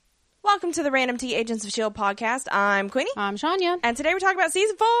Welcome to the Random T Agents of S.H.I.E.L.D. podcast. I'm Queenie. I'm Shania. And today we're talking about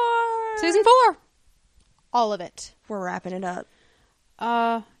Season 4. Season 4. All of it. We're wrapping it up.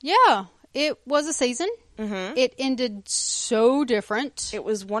 Yeah. It was a season. Mm-hmm. It ended so different. It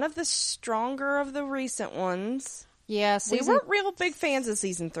was one of the stronger of the recent ones. Yeah, We weren't real big fans of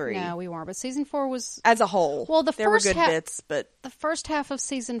Season 3. No, we weren't. But Season 4 was... As a whole. Well, there were good bits, but... The first half of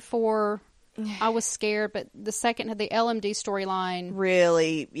Season 4... I was scared, but the second had the LMD storyline.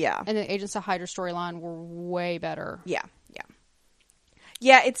 Really, yeah. And the Agents of Hydra storyline were way better. Yeah.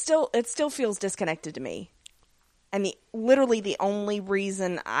 Yeah, it still feels disconnected to me. And literally the only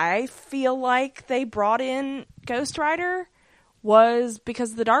reason I feel like they brought in Ghost Rider was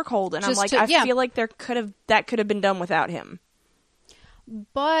because of the Darkhold. And I feel like that could have been done without him.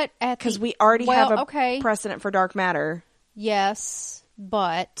 But because we already have a precedent for Dark Matter. Yes,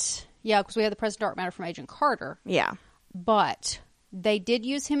 but... Yeah, because we had the President Dark Matter from Agent Carter. Yeah. But they did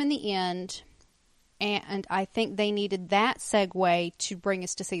use him in the end, and I think they needed that segue to bring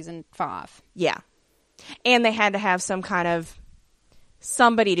us to Season 5. Yeah. And they had to have some kind of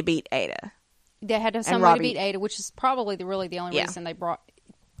somebody to beat Ada. They had to have somebody to beat Ada, which is probably really the only reason they brought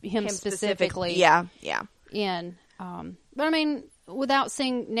him specifically in. But I mean... Without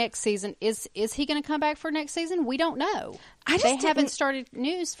seeing next season, is he going to come back for next season? We don't know. They haven't started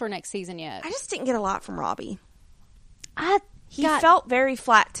news for next season yet. I just didn't get a lot from Robbie. He felt very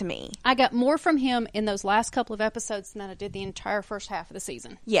flat to me. I got more from him in those last couple of episodes than I did the entire first half of the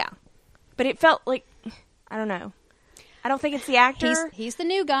season. Yeah. But it felt like, I don't know. I don't think it's the actor. He's the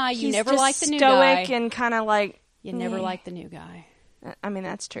new guy. You never like the new guy. He's stoic and kind of like... You never like the new guy. I mean,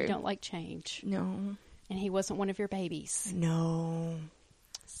 that's true. You don't like change. No. And he wasn't one of your babies. No.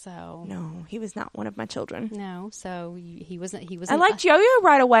 So. No, he was not one of my children. No, so he wasn't. I liked Yo-Yo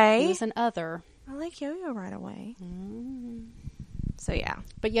right away. He was an other. I like Yo-Yo right away. So, yeah.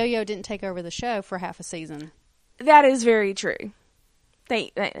 But Yo-Yo didn't take over the show for half a season. That is very true.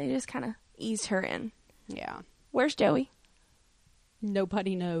 They just kind of eased her in. Yeah. Where's Joey?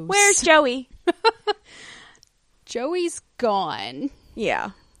 Nobody knows. Where's Joey? Joey's gone.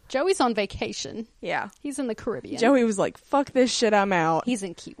 Yeah. Joey's on vacation. Yeah. He's in the Caribbean. Joey was like, fuck this shit, I'm out. He's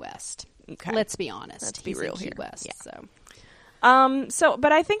in Key West. Okay. Let's be honest. Let's be real in Key here. West, yeah.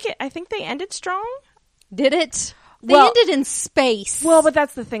 But I think they ended strong. Did it? They ended in space. Well, but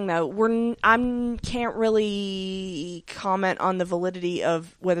that's the thing though. I can't really comment on the validity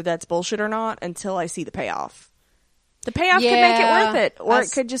of whether that's bullshit or not until I see the payoff. The payoff could make it worth it, or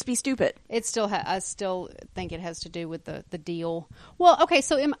it could just be stupid. It still, I still think it has to do with the deal. Well, okay,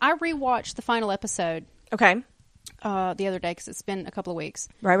 so I rewatched the final episode. Okay. The other day because it's been a couple of weeks.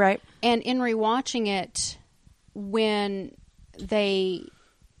 Right. And in rewatching it, when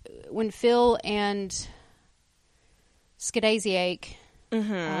Phil and Skadaziak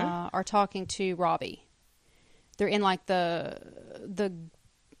are talking to Robbie, they're in like the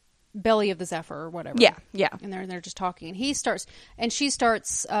belly of the Zephyr or whatever. Yeah. And they're just talking, and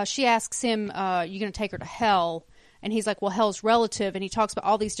she asks him, you going to take her to hell? And he's like, well, hell's relative. And he talks about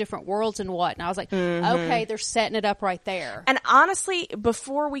all these different worlds and what. And I was like, okay, they're setting it up right there. And honestly,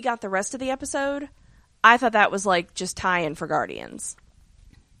 before we got the rest of the episode, I thought that was like just tie-in for Guardians.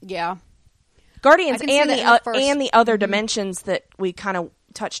 Yeah. Guardians and the other dimensions that we kind of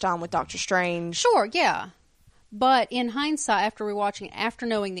touched on with Doctor Strange. Sure, yeah. But in hindsight, after rewatching it, after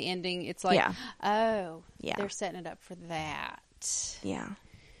knowing the ending, it's like, they're setting it up for that. Yeah.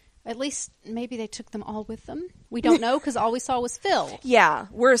 At least maybe they took them all with them. We don't know because all we saw was Phil. Yeah,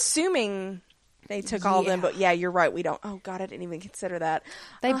 we're assuming they took all of them, but yeah, you're right. We don't. Oh God, I didn't even consider that.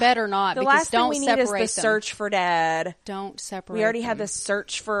 They better not. The last thing we need is the search for Dad. Don't separate. We already had the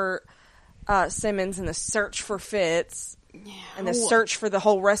search for Simmons and the search for Fitz. Yeah. And the search for the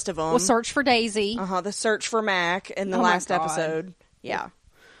whole rest of them. Well, search for Daisy. The search for Mac in the last episode. Yeah.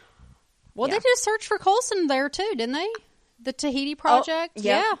 Well, they did a search for Coulson there too, didn't they? The Tahiti Project.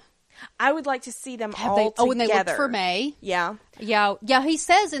 Yeah. I would like to see them all together. Oh, and they looked for May. Yeah. Yeah. He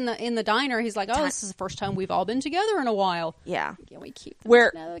says in the diner, he's like, "Oh, this is the first time we've all been together in a while." Yeah. Can we keep them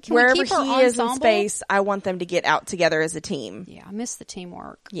wherever he is in space? I want them to get out together as a team. Yeah, I miss the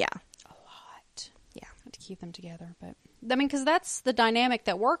teamwork. Yeah. A lot. Yeah, I have to keep them together, but. I mean, because that's the dynamic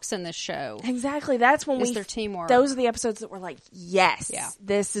that works in this show. Exactly. That's when their teamwork. Those are the episodes that were like, yes,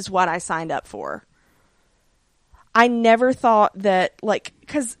 this is what I signed up for. I never thought that, like,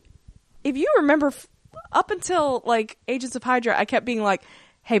 because if you remember, up until, like, Agents of Hydra, I kept being like,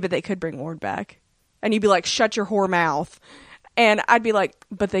 hey, but they could bring Ward back. And you'd be like, shut your whore mouth. And I'd be like,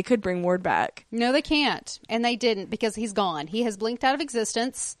 but they could bring Ward back. No, they can't. And they didn't because he's gone. He has blinked out of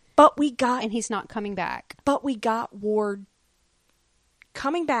existence. But we got... And he's not coming back. But we got Ward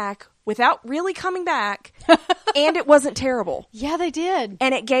coming back without really coming back, and it wasn't terrible. Yeah, they did.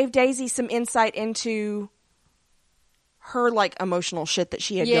 And it gave Daisy some insight into her, like, emotional shit that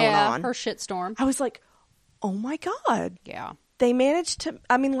she had going on. Her shitstorm. I was like, oh my God. Yeah. They managed to,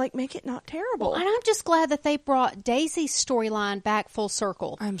 make it not terrible. Well, and I'm just glad that they brought Daisy's storyline back full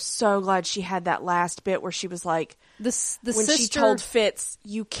circle. I'm so glad she had that last bit where she was like, when sister... she told Fitz,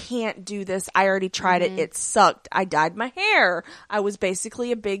 you can't do this. I already tried it. It sucked. I dyed my hair. I was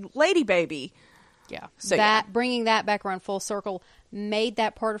basically a big lady baby. Yeah. So bringing that back around full circle made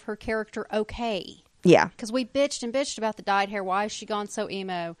that part of her character okay. Yeah. Because we bitched and bitched about the dyed hair. Why has she gone so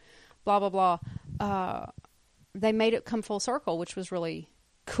emo? Blah, blah, blah. They made it come full circle, which was really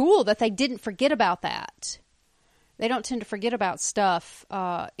cool that they didn't forget about that. They don't tend to forget about stuff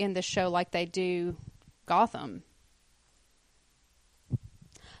in this show like they do Gotham.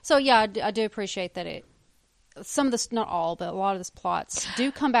 So, yeah, I do appreciate that some of this, not all, but a lot of this plots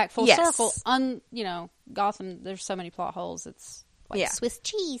do come back full circle. Gotham, there's so many plot holes. It's like Swiss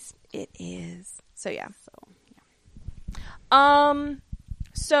cheese. It is. So, yeah. So,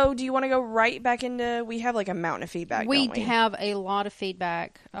 So, do you want to go right back into... We have, like, a mountain of feedback, don't we? have a lot of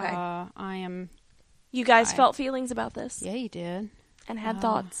feedback. Okay. You guys felt feelings about this? Yeah, you did. And had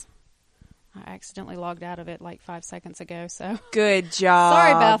thoughts? I accidentally logged out of it like 5 seconds ago, so... Good job.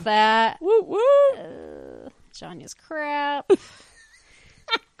 Sorry about that. Woo woo! Jonya's crap.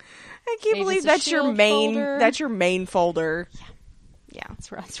 I can't believe that's your main... Folder. That's your main folder. Yeah. That's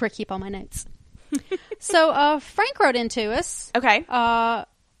where I keep all my notes. So, Frank wrote into us. Okay.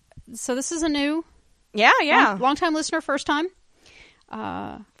 So this is a new... Yeah. Long-time listener, first time.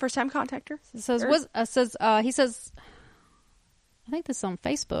 First-time contactor. He says, I think this is on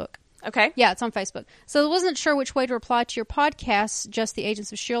Facebook. Okay. Yeah, it's on Facebook. So I wasn't sure which way to reply to your podcast, just the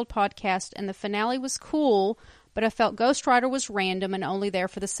Agents of S.H.I.E.L.D. podcast, and the finale was cool, but I felt Ghost Rider was random and only there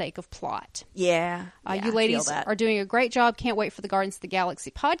for the sake of plot. Yeah. You ladies are doing a great job. Can't wait for the Guardians of the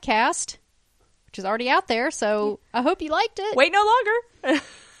Galaxy podcast, which is already out there, so I hope you liked it. Wait no longer.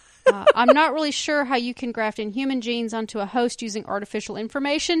 I'm not really sure how you can graft in human genes onto a host using artificial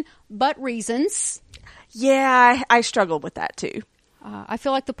information, but reasons. Yeah, I struggled with that too. I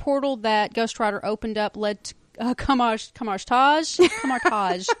feel like the portal that Ghost Rider opened up led to Kamartaj,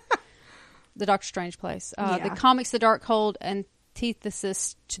 the Doctor Strange place. The comics, The Darkhold,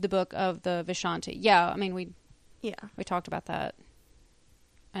 antithesis to the book of the Vishanti. Yeah, we talked about that.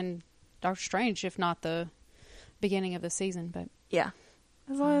 And Doctor Strange, if not the beginning of the season, but yeah.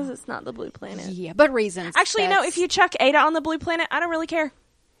 As long as it's not the Blue Planet. Yeah, but reasons. Actually, no, if you chuck Ada on the Blue Planet, I don't really care.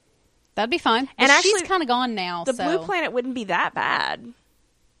 That'd be fine. But and actually, she's kind of gone now. The Blue Planet wouldn't be that bad.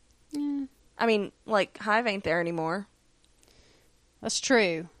 Yeah. Hive ain't there anymore. That's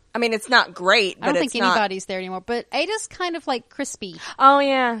true. It's not great, but I don't think anybody's there anymore. But Ada's kind of crispy. Oh,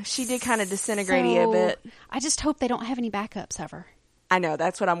 yeah. She did kind of disintegrate a bit. I just hope they don't have any backups ever. I know.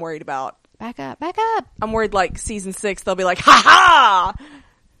 That's what I'm worried about. Back up. I'm worried, season 6, they'll be like, ha-ha!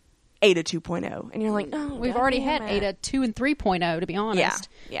 Ada 2.0. And you're like, oh, we've already had Ada 2 and 3.0, to be honest.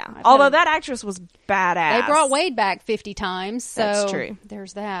 Yeah. Although that actress was badass. They brought Wade back 50 times, so that's true.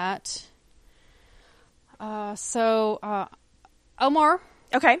 There's that. Omar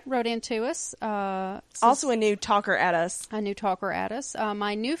wrote into us. Also a new talker at us.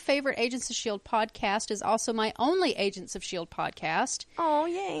 My new favorite Agents of S.H.I.E.L.D. podcast is also my only Agents of S.H.I.E.L.D. podcast. Oh,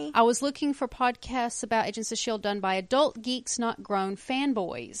 yay. I was looking for podcasts about Agents of S.H.I.E.L.D. done by adult geeks, not grown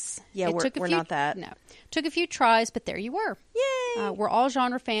fanboys. Yeah, we're not that. No. Took a few tries, but there you were. Yay. We're all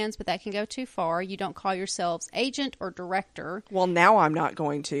genre fans, but that can go too far. You don't call yourselves agent or director. Well, now I'm not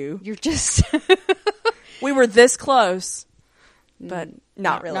going to. You're just... We were this close. But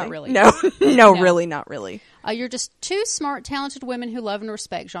not really. Not really. No, no, really, not really. You're just two smart, talented women who love and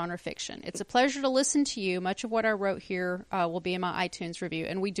respect genre fiction. It's a pleasure to listen to you. Much of what I wrote here will be in my iTunes review,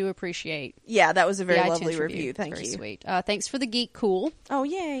 and we do appreciate. Yeah, that was a very lovely review. Thank you. Very sweet. Thanks for the geek cool. Oh,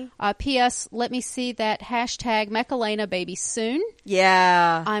 yay. P.S. Let me see that hashtag Mechalena baby soon.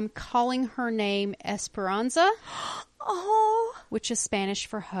 Yeah. I'm calling her name Esperanza. Oh. Which is Spanish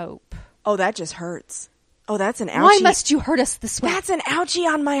for hope. Oh, that just hurts. Oh, that's an ouchie. Why must you hurt us this way? That's an ouchie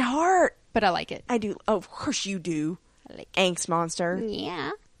on my heart. But I like it. I do. Oh, of course you do. I like Angst monster. Yeah.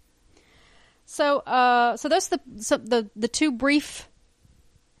 So those are the two brief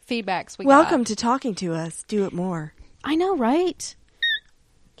feedbacks we got. Welcome to talking to us. Do it more. I know, right?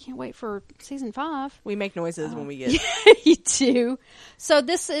 Can't wait for season 5. We make noises when we get. You do. So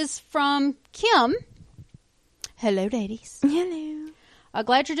this is from Kim. Hello, ladies. Hello.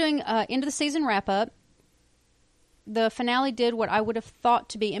 Glad you're doing end of the season wrap up. the finale did what I would have thought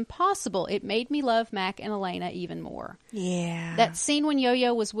to be impossible. It made me love Mac and Elena even more. Yeah. That scene when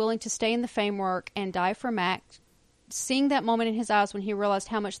Yo-Yo was willing to stay in the framework and die for Mac, seeing that moment in his eyes when he realized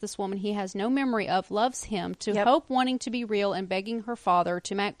how much this woman he has no memory of loves him, to Hope wanting to be real and begging her father,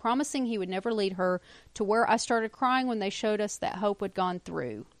 to Mac promising he would never lead her, to where I started crying when they showed us that Hope had gone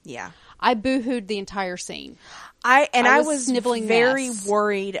through. Yeah. I boo-hooed the entire scene. I was very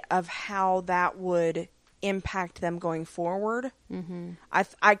worried of how that would impact them going forward. Mm-hmm.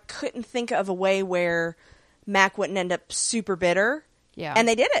 I couldn't think of a way where Mac wouldn't end up super bitter. Yeah. And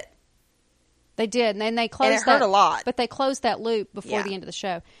they did it. They did, and then they closed and it hurt a lot. But they closed that loop before the end of the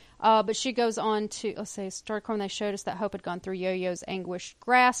show. But she goes on to, let's say, started when they showed us that Hope had gone through Yo-Yo's anguished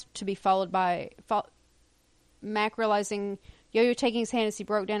grasp, to be followed by Mac realizing Yo-Yo taking his hand as he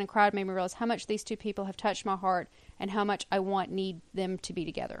broke down and cried made me realize how much these two people have touched my heart and how much I need them to be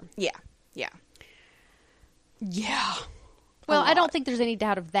together. Yeah, yeah. Yeah. Well, I don't think there's any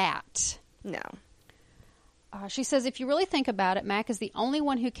doubt of that. No. She says, if you really think about it, Mac is the only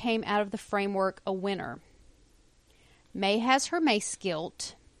one who came out of the framework a winner. May has her Mace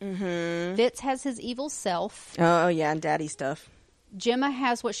guilt. Mm-hmm. Fitz has his evil self. Oh, yeah, and daddy stuff. Gemma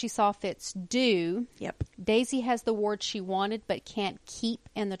has what she saw Fitz do. Yep. Daisy has the ward she wanted but can't keep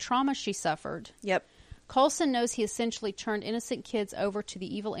and the trauma she suffered. Yep. Coulson knows he essentially turned innocent kids over to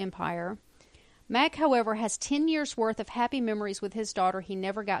the evil empire. Mac, however, has 10 years' worth of happy memories with his daughter he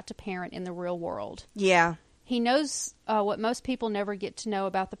never got to parent in the real world. Yeah. He knows what most people never get to know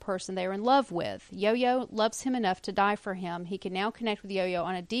about the person they are in love with. Yo-Yo loves him enough to die for him. He can now connect with Yo-Yo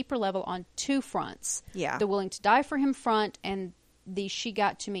on a deeper level on two fronts. Yeah. The willing to die for him front and the she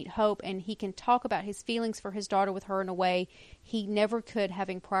got to meet Hope. And he can talk about his feelings for his daughter with her in a way he never could,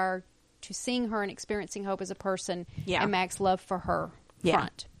 having prior to seeing her and experiencing Hope as a person. Yeah. And Mac's love for her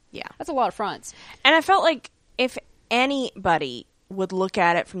front. Yeah. That's a lot of fronts. And I felt like if anybody would look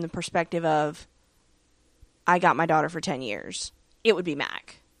at it from the perspective of, I got my daughter for 10 years, it would be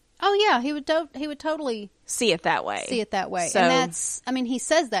Mac. Oh, yeah. He would totally see it that way. So, and that's, I mean, he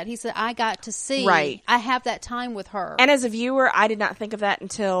says that. He said, I got to see. Right. I have that time with her. And as a viewer, I did not think of that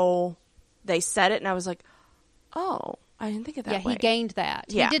until they said it, and I was like, oh, I didn't think of that way. Yeah, he gained that.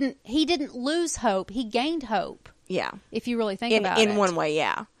 Yeah. He didn't lose hope. He gained hope. Yeah. If you really think about it. In one way,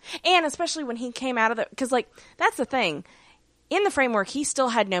 yeah. And especially when he came out of because, like, that's the thing. In the framework, he still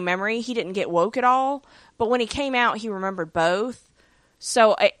had no memory. He didn't get woke at all. But when he came out, he remembered both.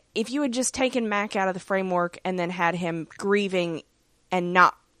 So if you had just taken Mac out of the framework and then had him grieving and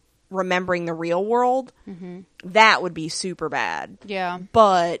not remembering the real world, that would be super bad. Yeah.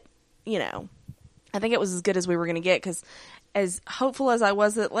 But, you know, I think it was as good as we were going to get because as hopeful as I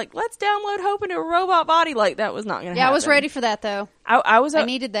was that, like, let's download Hope into a robot body, like, that was not going to happen. Yeah, I was ready for that, though. I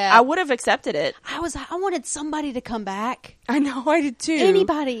needed that. I would have accepted it. I wanted somebody to come back. I know, I did too.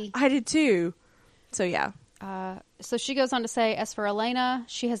 Anybody. I did too. So, yeah. So she goes on to say, as for Elena,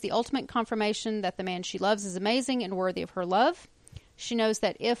 she has the ultimate confirmation that the man she loves is amazing and worthy of her love. She knows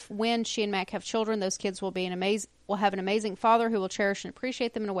that when she and Mac have children, those kids will have an amazing father who will cherish and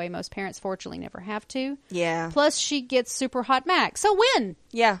appreciate them in a way most parents fortunately never have to. Yeah. Plus, she gets super hot Mac. So win.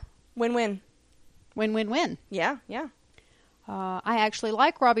 Yeah. Win-win. Win-win-win. Yeah, yeah. I actually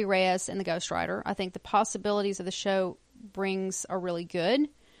like Robbie Reyes in The Ghost Rider. I think the possibilities of the show are really good.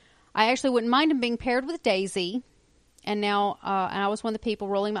 I actually wouldn't mind him being paired with Daisy. And now, and I was one of the people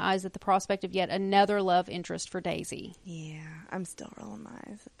rolling my eyes at the prospect of yet another love interest for Daisy. Yeah, I'm still rolling my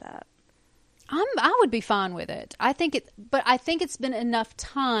eyes at that. I would be fine with it. But I think it's been enough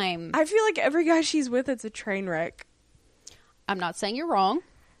time. I feel like every guy she's with, it's a train wreck. I'm not saying you're wrong.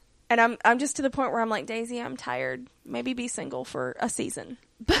 And I'm just to the point where I'm like, Daisy, I'm tired. Maybe be single for a season.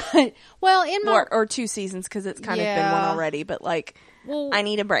 But, well, or 2 seasons, because it's kind of been one already. But, like, I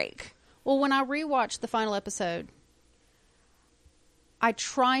need a break. Well, when I rewatched the final episode, I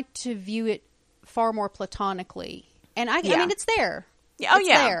tried to view it far more platonically. And I mean, it's there. Yeah. Oh, it's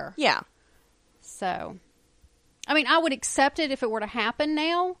there. Yeah. So, I mean, I would accept it if it were to happen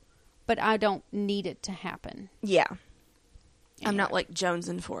now, but I don't need it to happen. Yeah. Anyway. I'm not, like,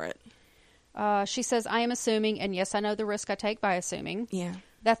 jonesing for it. She says, I am assuming, and yes, I know the risk I take by assuming,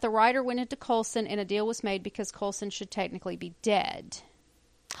 that the writer went into Coulson and a deal was made because Coulson should technically be dead.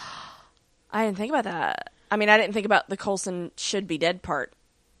 I didn't think about that. I mean, I didn't think about the Coulson should be dead part.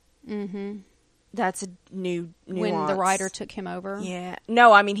 Mm-hmm. That's a new nuance. When the writer took him over? Yeah.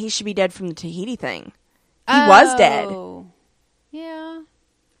 No, I mean, he should be dead from the Tahiti thing. He was dead. Yeah.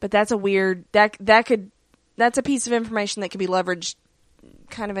 But that's a weird... That's a piece of information that could be leveraged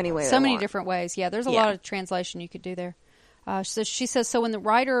kind of any way. So many different ways. Yeah, there's a lot of translation you could do there. She says, so when the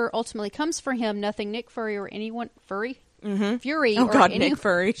writer ultimately comes for him, nothing Nick Fury or anyone... Fury? Mm-hmm. Fury. Oh, God, Nick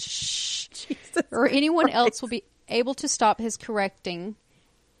Fury. Or anyone else will be able to stop his correcting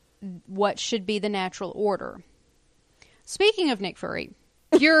what should be the natural order. Speaking of Nick Fury...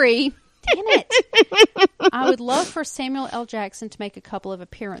 Damn it. I would love for Samuel L. Jackson to make a couple of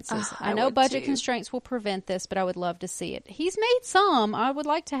appearances. I know budget constraints will prevent this, but I would love to see it. He's made some. I would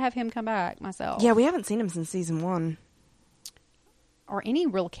like to have him come back myself. Yeah, we haven't seen him since season 1. Or any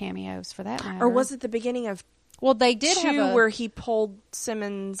real cameos for that matter. Or was it the beginning of they did 2 have where he pulled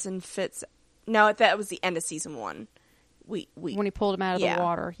Simmons and Fitz? No, that was the end of season 1. When he pulled him out of the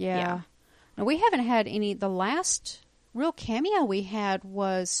water. Yeah. Now, we haven't had any... The last... real cameo we had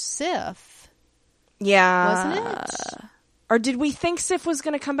was Sif. Yeah. Wasn't it? Or did we think Sif was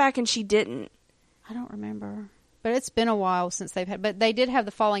going to come back and she didn't? I don't remember. But it's been a while since they've had... But they did have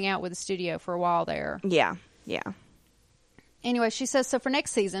the falling out with the studio for a while there. Yeah. Anyway, she says, so for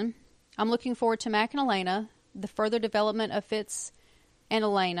next season, I'm looking forward to Mac and Elena, the further development of Fitz and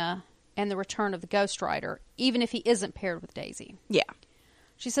Elena, and the return of the Ghost Rider, even if he isn't paired with Daisy. Yeah.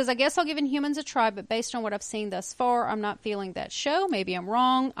 She says, I guess I'll give Inhumans a try, but based on what I've seen thus far, I'm not feeling that show. Maybe I'm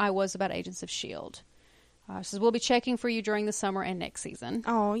wrong. I was about Agents of S.H.I.E.L.D. She says, we'll be checking for you during the summer and next season.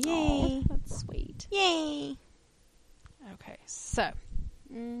 Oh, yay. Oh, that's sweet. Yay. Okay, so.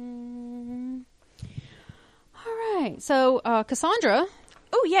 All right. So, Cassandra.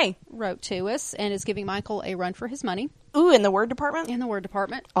 Oh, yay. Wrote to us and is giving Michael a run for his money. Ooh, in the Word department? In the Word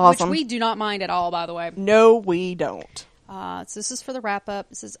department. Awesome. Which we do not mind at all, by the way. No, we don't. So this is for the wrap-up.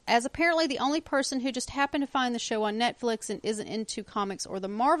 This is, as apparently the only person who just happened to find the show on Netflix and isn't into comics or the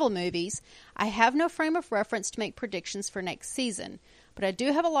Marvel movies, I have no frame of reference to make predictions for next season. But I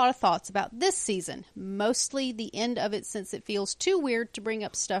do have a lot of thoughts about this season, mostly the end of it, since it feels too weird to bring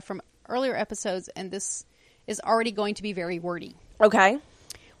up stuff from earlier episodes, and this is already going to be very wordy. Okay.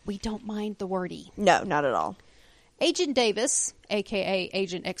 We don't mind the wordy. No, not at all. Agent Davis, a.k.a.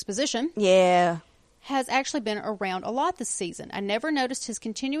 Agent Exposition. Yeah. Has actually been around a lot this season. I never noticed his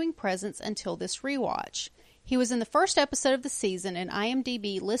continuing presence until this rewatch. He was in the first episode of the season, and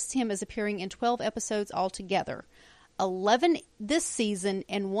IMDb lists him as appearing in 12 episodes altogether. 11 this season,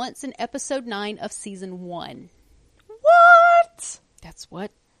 and once in episode 9 of season 1. What? That's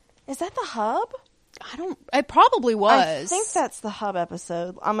what? Is that the Hub? It probably was. I think that's the Hub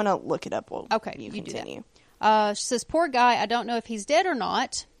episode. I'm going to look it up. Okay, you continue. She says, poor guy, I don't know if he's dead or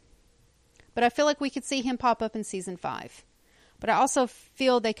not, but I feel like we could see him pop up in season 5. But I also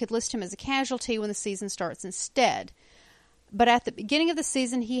feel they could list him as a casualty when the season starts instead. But at the beginning of the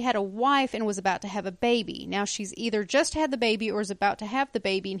season, he had a wife and was about to have a baby. Now she's either just had the baby or is about to have the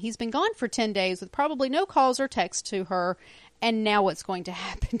baby, and he's been gone for 10 days with probably no calls or texts to her. And now what's going to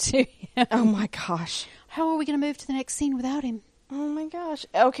happen to him? Oh my gosh. How are we going to move to the next scene without him? Oh my gosh.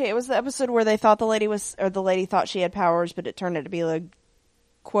 Okay, it was the episode where they thought the lady thought she had powers, but it turned out to be like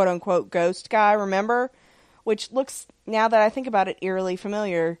quote unquote ghost guy, remember? Which looks, now that I think about it, eerily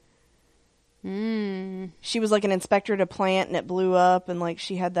familiar. She was like an inspector at a plant and it blew up, and like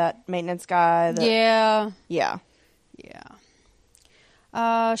she had that maintenance guy that, yeah.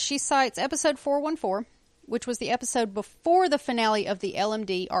 She cites episode 414, which was the episode before the finale of the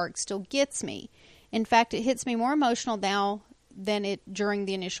LMD arc, Still Gets Me. In fact, it hits me more emotional now than it during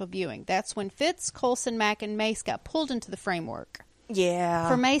the initial viewing. That's when Fitz, Coulson, Mac, and Mace got pulled into the framework. Yeah.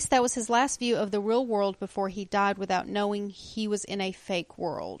 For Mace, that was his last view of the real world before he died without knowing he was in a fake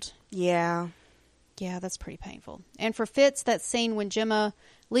world. Yeah. Yeah, that's pretty painful. And for Fitz, that scene when Gemma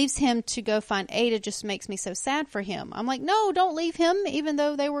leaves him to go find Ada just makes me so sad for him. I'm like, no, don't leave him, even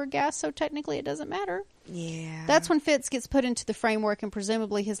though they were gas, so technically it doesn't matter. Yeah. That's when Fitz gets put into the framework and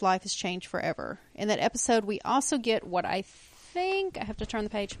presumably his life has changed forever. In that episode, we also get what I think, I have to turn the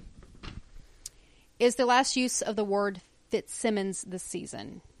page, is the last use of the word Fitzsimmons this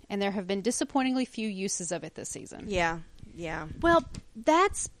season. And there have been disappointingly few uses of it this season. Yeah. Well,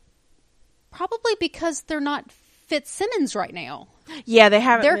 that's probably because they're not Fitzsimmons right now. Yeah, they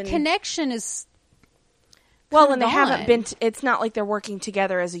haven't. Their connection is and they haven't been. It's not like they're working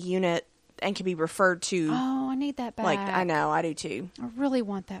together as a unit and can be referred to. Oh, I need that back. Like, I know, I do too. I really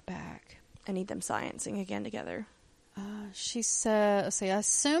want that back. I need them sciencing again together. She said, let's see, I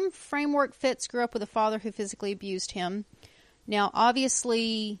assume Framework Fitz grew up with a father who physically abused him. Now,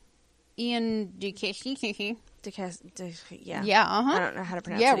 obviously, Ian Ducasse. Yeah. Yeah, I don't know how to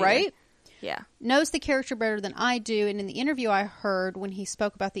pronounce it. Yeah, right? Yeah. Knows the character better than I do, and in the interview I heard when he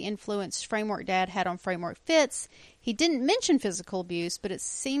spoke about the influence Framework Dad had on Framework Fitz, he didn't mention physical abuse, but it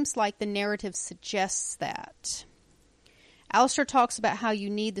seems like the narrative suggests that. Alistair talks about how you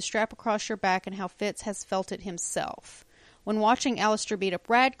need the strap across your back and how Fitz has felt it himself. When watching Alistair beat up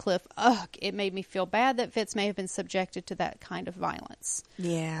Radcliffe, it made me feel bad that Fitz may have been subjected to that kind of violence.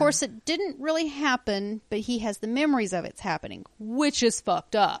 Yeah. Of course, it didn't really happen, but he has the memories of it's happening, which is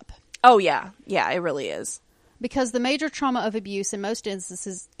fucked up. Oh, yeah. Yeah, it really is. Because the major trauma of abuse in most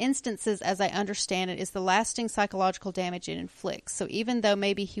instances, as I understand it, is the lasting psychological damage it inflicts. So even though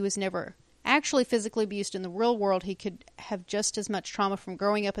maybe he was never actually physically abused in the real world, he could have just as much trauma from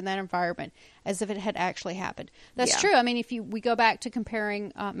growing up in that environment as if it had actually happened. That's true. I mean, we go back to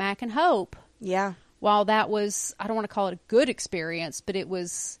comparing Mac and Hope. Yeah. While that was, I don't want to call it a good experience, but it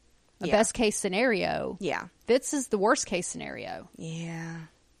was a best case scenario. Yeah. Fitz is the worst case scenario. Yeah.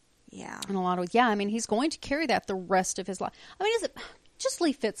 Yeah. In a lot of ways. Yeah, I mean, he's going to carry that the rest of his life. I mean, just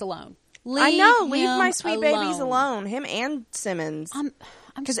leave Fitz alone. Leave my sweet babies alone. Him and Simmons.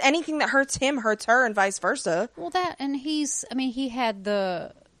 Because anything that hurts him hurts her and vice versa. Well, and he had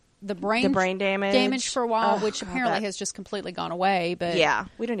the brain damage for a while, which apparently has just completely gone away. But yeah,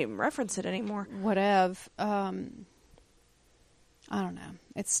 we don't even reference it anymore. Whatever. I don't know.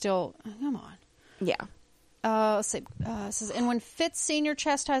 It's still, come on. Yeah. Let's see. It says, and when Fitz Sr.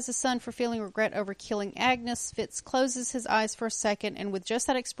 chastises his son for feeling regret over killing Agnes, Fitz closes his eyes for a second, and with just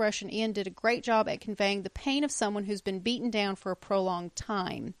that expression, Ian did a great job at conveying the pain of someone who's been beaten down for a prolonged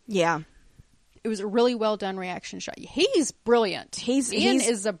time. Yeah. It was a really well done reaction shot. He's brilliant. Ian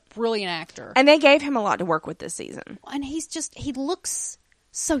is a brilliant actor. And they gave him a lot to work with this season. And he looks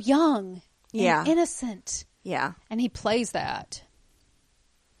so young and innocent. Yeah. And he plays that.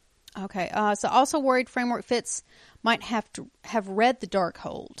 Okay, so also worried Framework Fitz might have read the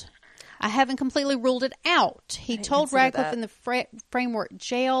Darkhold. I haven't completely ruled it out. He told Radcliffe in the Framework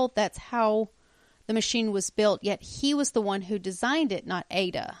jail that's how the machine was built, yet he was the one who designed it, not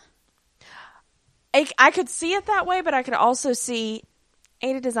Ada. I could see it that way, but I could also see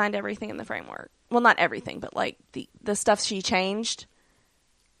Ada designed everything in the Framework. Well, not everything, but like the stuff she changed.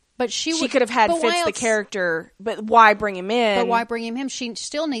 But she could have had Fitz the character, but why bring him in? But why bring him in? She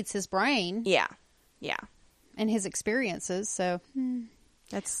still needs his brain. Yeah. Yeah. And his experiences, so.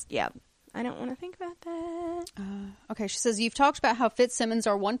 That's, yeah. I don't want to think about that. Okay, she says, you've talked about how Fitzsimmons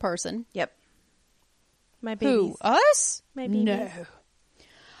are one person. Yep. My babies. Who? Us? My babies. No.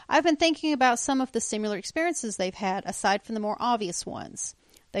 I've been thinking about some of the similar experiences they've had, aside from the more obvious ones.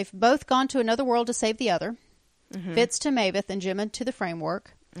 They've both gone to another world to save the other. Mm-hmm. Fitz to Maveth and Gemma to the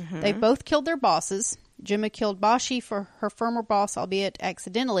Framework. Mm-hmm. They both killed their bosses. Gemma killed Bashi for her former boss, albeit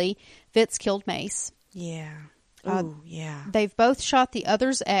accidentally. Fitz killed Mace. Yeah. Yeah. They've both shot the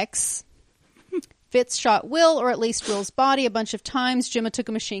other's ex. Fitz shot Will, or at least Will's body, a bunch of times. Gemma took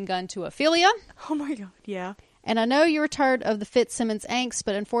a machine gun to Ophelia. Oh my god, yeah. And I know you're tired of the Fitzsimmons angst,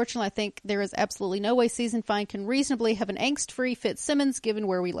 but unfortunately I think there is absolutely no way Season 5 can reasonably have an angst-free Fitzsimmons given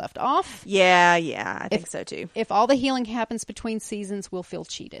where we left off. Yeah, I think so too. If all the healing happens between seasons, we'll feel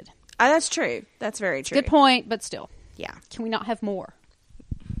cheated. That's true. That's very true. Good point, but still. Yeah. Can we not have more?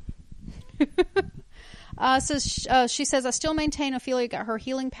 She says, I still maintain Ophelia got her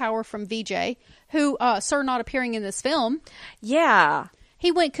healing power from VJ, who, sir, not appearing in this film. Yeah.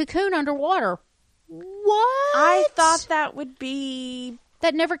 He went cocoon underwater. What? I thought that would be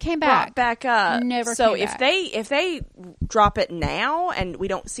that never came back. Back up. Never. So came if back. if they drop it now and we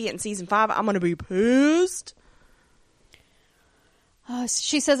don't see it in season 5, I'm going to be pissed.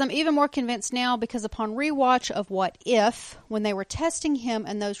 She says, I'm even more convinced now because upon rewatch of What If, when they were testing him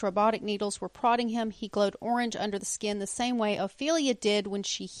and those robotic needles were prodding him, he glowed orange under the skin the same way Ophelia did when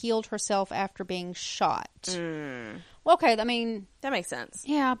she healed herself after being shot. Well, okay, I mean, that makes sense.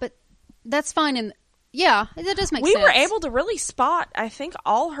 Yeah, but that's fine. And yeah, that does make sense. We were sense. able to really spot, I think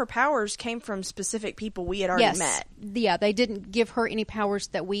all her powers came from specific people we had already met. Yeah, they didn't give her any powers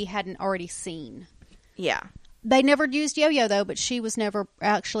that we hadn't already seen. Yeah. They never used Yo-Yo, though, but she was never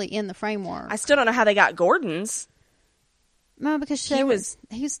actually in the Framework. I still don't know how they got Gordon's. No, because I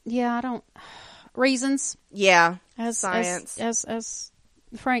don't... Reasons. Yeah. Science. As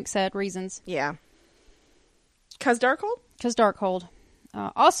Frank said, reasons. Yeah. Because Darkhold? Because Darkhold.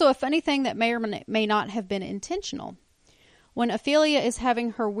 Also, a funny thing that may or may not have been intentional. When Ophelia is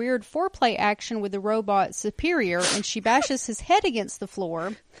having her weird foreplay action with the robot Superior and she bashes his head against the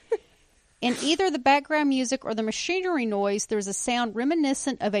floor... In either the background music or the machinery noise, there's a sound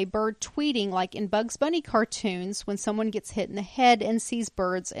reminiscent of a bird tweeting like in Bugs Bunny cartoons when someone gets hit in the head and sees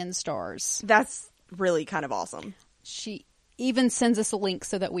birds and stars. That's really kind of awesome. She even sends us a link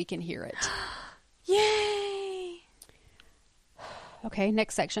so that we can hear it. Yay! Okay,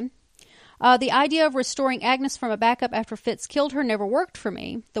 next section. The idea of restoring Agnes from a backup after Fitz killed her never worked for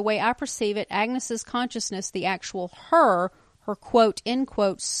me. The way I perceive it, Agnes's consciousness, the actual her her quote, end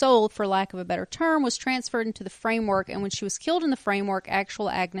quote, soul, for lack of a better term, was transferred into the framework, and when she was killed in the framework, actual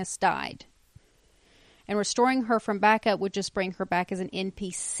Agnes died. And restoring her from backup would just bring her back as an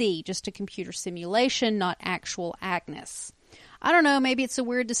NPC, just a computer simulation, not actual Agnes. I don't know, maybe it's a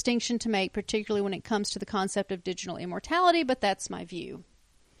weird distinction to make, particularly when it comes to the concept of digital immortality, but that's my view.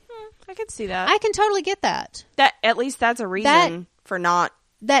 I could see that. I can totally get that. At least that's a reason for not...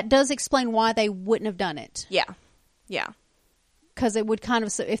 That does explain why they wouldn't have done it. Yeah. Yeah. Because it would kind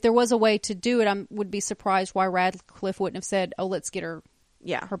of... If there was a way to do it, I would be surprised why Radcliffe wouldn't have said, oh, let's get her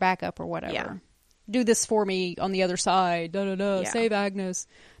her backup or whatever. Yeah. Do this for me on the other side. Save Agnes.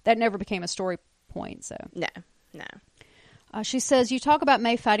 That never became a story point, so... No. She says, you talk about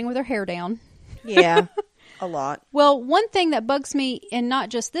May fighting with her hair down. Yeah, a lot. Well, one thing that bugs me in not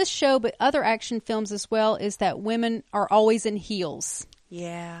just this show, but other action films as well, is that women are always in heels.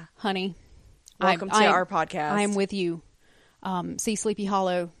 Yeah. Honey. Welcome to our podcast. I am with you. See Sleepy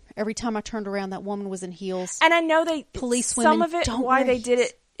Hollow. Every time I turned around, that woman was in heels. And I know police some women of it, why they did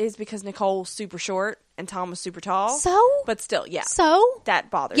it is because Nicole's super short and Tom was super tall. So? But still, yeah. So?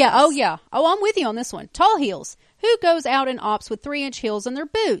 That bothers us. Oh, yeah. Oh, I'm with you on this one. Tall heels. Who goes out in ops with 3-inch heels in their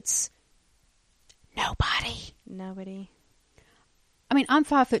boots? Nobody. I mean, I'm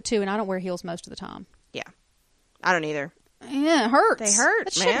 5'2" and I don't wear heels most of the time. Yeah. I don't either. Yeah, it hurts. They hurt,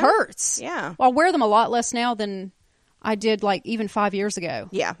 that man. Shit hurts. Yeah. Well, I wear them a lot less now than I did, like, even 5 years ago.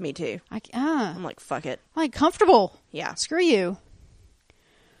 Yeah, me too. I'm like, fuck it. I'm like, comfortable. Yeah. Screw you.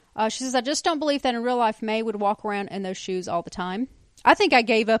 She says, I just don't believe that in real life May would walk around in those shoes all the time. I think I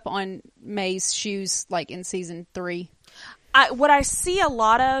gave up on May's shoes, like, in season 3. What I see a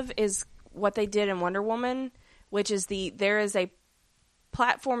lot of is what they did in Wonder Woman, which is there is a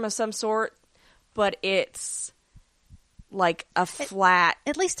platform of some sort, but it's like a flat.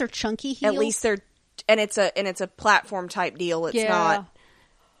 At least they're chunky heels. At least they're, and it's a platform type deal. It's not.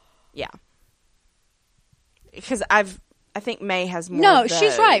 Yeah. Because I think May has more. No, of those.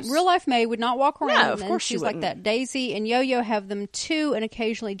 She's right. Real life May would not walk around. No, of course she's she like that. Daisy and Yo-Yo have them too, and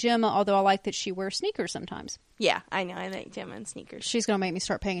occasionally Gemma. Although I like that she wears sneakers sometimes. Yeah, I know. I like Gemma and sneakers. She's gonna make me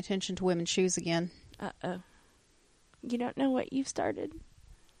start paying attention to women's shoes again. You don't know what you've started.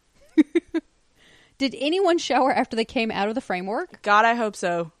 Did anyone shower after they came out of the framework? God, I hope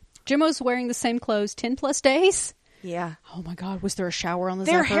so. Gemma's wearing the same clothes 10 plus days. Yeah. Oh my God, was there a shower on the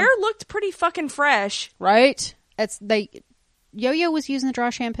Their Zephyr? hair looked pretty fucking fresh. Right? Yo-Yo was using the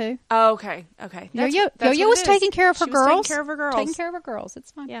dry shampoo. Oh, okay. Yo-Yo was taking care of her girls. Taking care of her girls. It's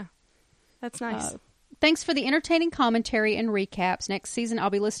fine. Yeah. That's nice. Thanks for the entertaining commentary and recaps. Next season, I'll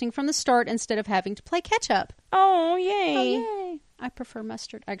be listening from the start instead of having to play catch-up. Oh, yay. Oh, yay. I prefer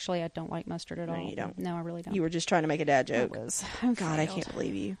mustard. Actually, I don't like mustard at all. No, you don't. No, I really don't. You were just trying to make a dad joke. God, I can't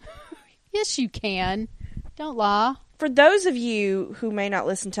believe you. Yes, you can. Don't lie. For those of you who may not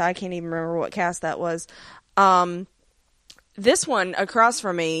listen to, I can't even remember what cast that was, this one across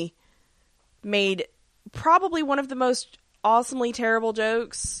from me made probably one of the most awesomely terrible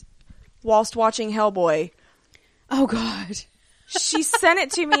jokes whilst watching Hellboy. Oh, God. She sent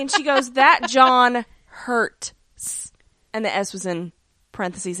it to me and she goes, that John hurts. And the S was in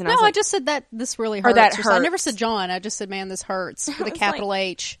parentheses. And I just said that this really hurts. Or that hurts. I never said John. I just said, man, this hurts with a capital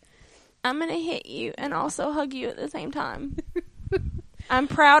H. I'm going to hit you and also hug you at the same time. I'm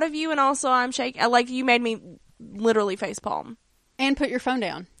proud of you and also I'm shaking. Like, you made me literally facepalm. And put your phone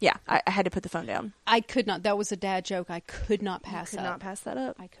down. Yeah, I had to put the phone down. I could not. That was a dad joke. I could not pass up. Could not pass that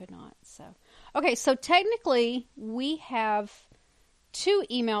up. I could not. So, okay, so technically we have 2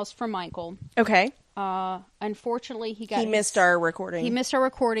 emails from Michael. Okay. Unfortunately, he missed our recording. He missed our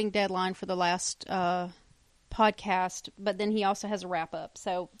recording deadline for the last podcast, but then he also has a wrap up.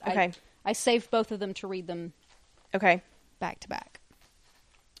 So I saved both of them to read them. Okay. Back to back.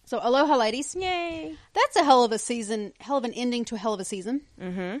 So aloha, ladies! Yay! That's a hell of a season, hell of an ending to a hell of a season.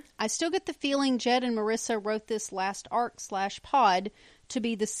 Mm-hmm. I still get the feeling Jed and Marissa wrote this last arc/pod to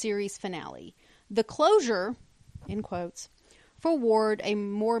be the series finale. The closure, in quotes, for Ward, a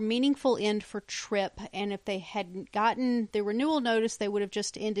more meaningful end for Trip, and if they hadn't gotten the renewal notice, they would have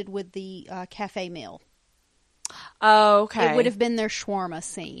just ended with the cafe meal. Oh, okay. It would have been their shawarma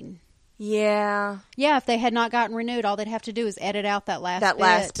scene. Yeah. Yeah, if they had not gotten renewed, all they'd have to do is edit out that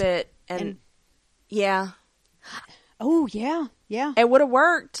last bit. And yeah. Oh, yeah. Yeah. It would have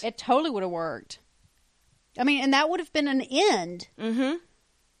worked. It totally would have worked. I mean, and that would have been an end. Mm-hmm.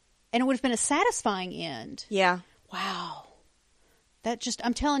 And it would have been a satisfying end. Yeah. Wow. That just,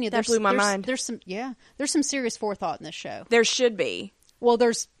 I'm telling you, that blew my mind. There's some serious forethought in this show. There should be. Well,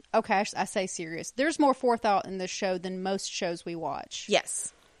 I say serious. There's more forethought in this show than most shows we watch.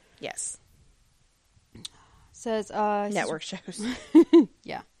 Yes. Yes. Says network shows.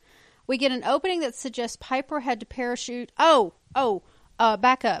 Yeah. We get an opening that suggests Piper had to parachute.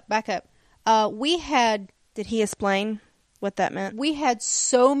 Back up. We had... Did he explain what that meant? We had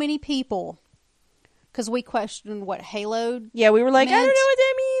so many people, because we questioned what Halo Yeah, we were like, meant. I don't know what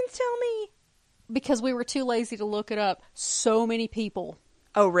that means, tell me. Because we were too lazy to look it up. So many people.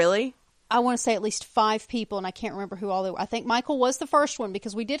 Oh, really? I want to say at least 5 people, and I can't remember who all they were. I think Michael was the first one,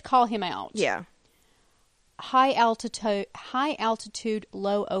 because we did call him out. Yeah. High altitude,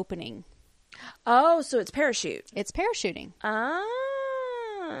 low opening. Oh, so it's parachute. It's parachuting.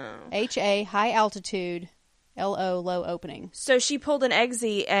 Oh. HA, high altitude, LO, low opening. So she pulled an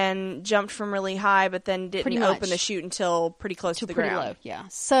Eggsy and jumped from really high, but then didn't open the chute until pretty close to the ground. Low, yeah.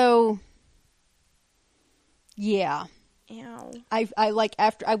 So, yeah. Ew.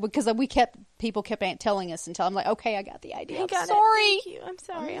 Because people kept telling us until I'm like, okay, I got the idea. I'm sorry. Thank you. I'm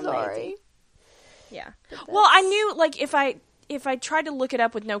sorry. I'm sorry. Yeah. Well, I knew, like, if I tried to look it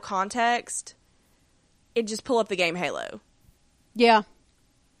up with no context, it'd just pull up the game Halo. Yeah.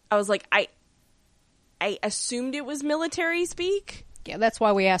 I was like, I assumed it was military speak. Yeah, that's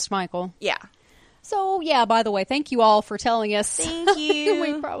why we asked Michael. Yeah. So, yeah, by the way, thank you all for telling us. Thank you.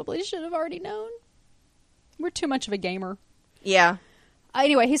 We probably should have already known. We're too much of a gamer. Yeah.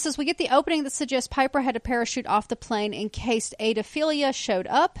 Anyway, he says, we get the opening that suggests Piper had to parachute off the plane in case Adaphilia showed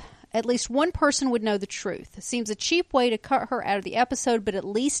up. At least one person would know the truth. It seems a cheap way to cut her out of the episode, but at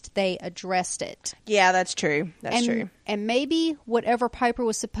least they addressed it. Yeah, that's true. That's true. And maybe whatever Piper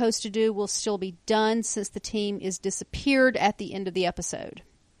was supposed to do will still be done since the team is disappeared at the end of the episode.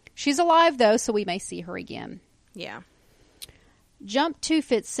 She's alive, though, so we may see her again. Yeah. Jump to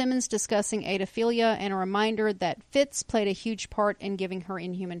Fitzsimmons discussing Adaphilia and a reminder that Fitz played a huge part in giving her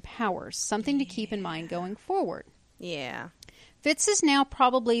inhuman powers. Something to keep in mind going forward. Yeah. Fitz is now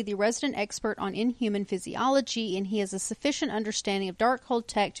probably the resident expert on inhuman physiology, and he has a sufficient understanding of Darkhold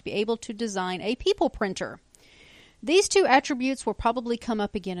tech to be able to design a people printer. These 2 attributes will probably come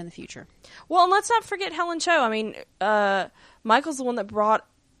up again in the future. Well, and let's not forget Helen Cho. I mean, Michael's the one that brought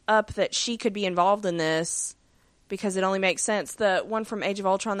up that she could be involved in this because it only makes sense. The one from Age of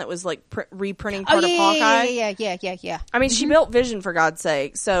Ultron that was like reprinting part of Hawkeye. Yeah. I mean, she built Vision, for God's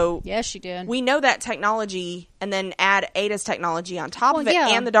sake. So yes, she did. We know that technology, and then add Ada's technology on top of it,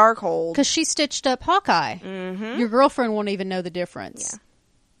 and the Darkhold. Because she stitched up Hawkeye. Mm-hmm. Your girlfriend won't even know the difference.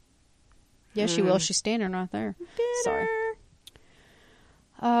 Yeah, she will. She's standing right there. Bitter. Sorry.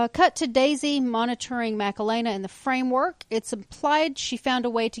 Cut to Daisy monitoring Macalena in the framework. It's implied she found a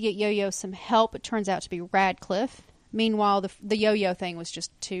way to get Yo-Yo some help. It turns out to be Radcliffe. Meanwhile, the Yo-Yo thing was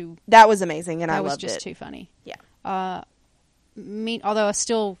just too... That was amazing, and I loved it. That was just too funny. Yeah. Although I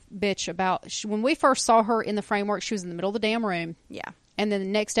still bitch about... when we first saw her in the framework, she was in the middle of the damn room. Yeah. And then the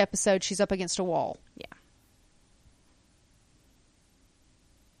next episode, she's up against a wall. Yeah.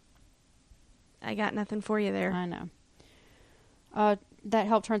 I got nothing for you there. I know. That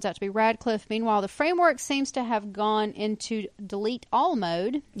help turns out to be Radcliffe. Meanwhile, the framework seems to have gone into delete all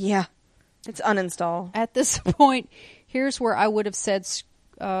mode. Yeah. It's uninstall. At this point, here's where I would have said,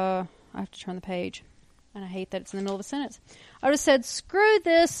 I have to turn the page. And I hate that it's in the middle of a sentence. I would have said, screw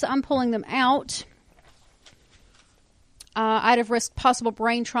this, I'm pulling them out. I'd have risked possible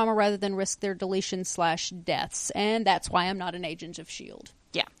brain trauma rather than risk their deletion/deaths. And that's why I'm not an agent of S.H.I.E.L.D.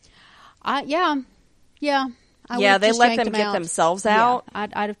 Yeah. Yeah. They let them get themselves out. Yeah,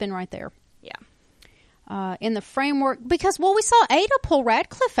 I'd have been right there. Yeah. In the framework, because, we saw Ada pull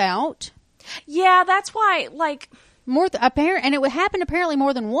Radcliffe out. Yeah, that's why, and it would happen apparently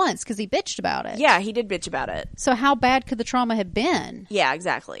more than once, because he bitched about it. Yeah, he did bitch about it. So how bad could the trauma have been? Yeah,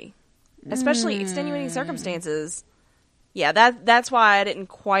 exactly. Especially extenuating circumstances. Yeah, that's why I didn't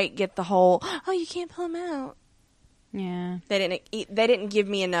quite get the whole, you can't pull him out. Yeah. They didn't give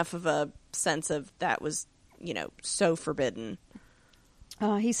me enough of a sense of that was, so forbidden.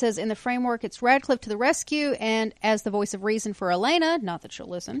 He says, in the framework, it's Radcliffe to the rescue, and as the voice of reason for Elena, not that she'll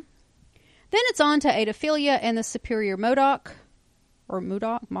listen. Then it's on to Adaphilia and the superior Modoc. Or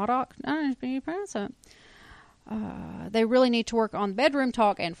Modoc? I don't know how you pronounce it. They really need to work on bedroom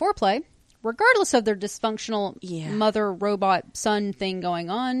talk and foreplay, regardless of their dysfunctional mother-robot-son thing going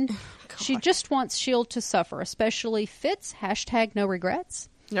on. She just wants S.H.I.E.L.D. to suffer, especially Fitz. # no regrets.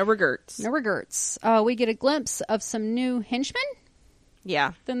 No regrets. No regrets. We get a glimpse of some new henchmen.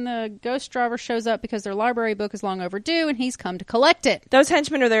 Yeah. Then the Ghost Driver shows up because their library book is long overdue, and he's come to collect it. Those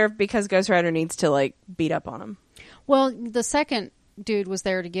henchmen are there because Ghost Rider needs to, beat up on him. Well, the second dude was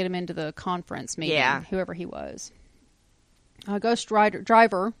there to get him into the conference meeting, whoever he was. Ghost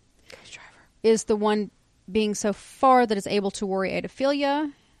Driver is the one being so far that is able to worry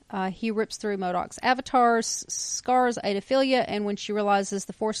Adaphilia. He rips through MODOK's avatars, scars Adaphilia, and when she realizes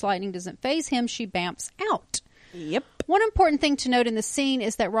the Force lightning doesn't faze him, she bamps out. Yep. One important thing to note in the scene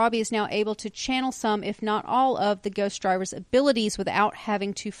is that Robbie is now able to channel some, if not all, of the Ghost Driver's abilities without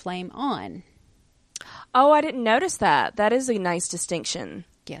having to flame on. Oh, I didn't notice that. That is a nice distinction.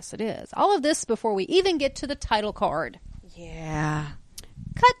 Yes, it is. All of this before we even get to the title card. Yeah.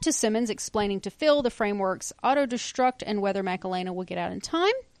 Cut to Simmons explaining to Phil the framework's auto-destruct and whether Macalena will get out in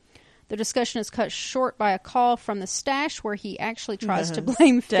time. The discussion is cut short by a call from the stash where he actually tries to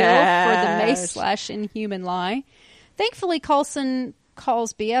blame Phil for the Mace/Inhuman lie. Thankfully, Coulson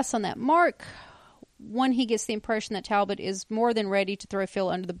calls BS on that mark. One, he gets the impression that Talbot is more than ready to throw Phil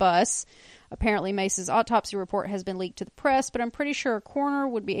under the bus. Apparently, Mace's autopsy report has been leaked to the press, but I'm pretty sure a coroner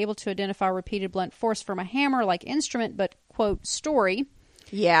would be able to identify repeated blunt force from a hammer-like instrument, but, quote, story.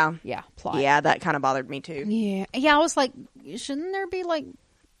 Yeah. Yeah, plot. Yeah, that kind of bothered me, too. Yeah. Yeah, I was like, shouldn't there be, like...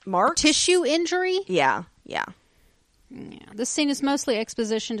 marks? Tissue injury? Yeah. This scene is mostly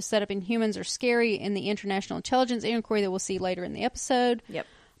exposition to set up Inhumans are scary in the international intelligence inquiry that we'll see later in the episode. Yep.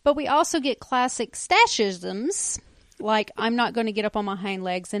 But we also get classic stashisms, like I'm not going to get up on my hind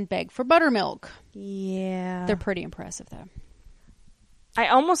legs and beg for buttermilk. Yeah. They're pretty impressive, though. I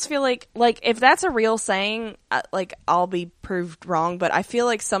almost feel like if that's a real saying, I'll be proved wrong, but I feel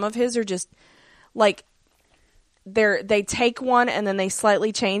like some of his are just, like, they take one and then they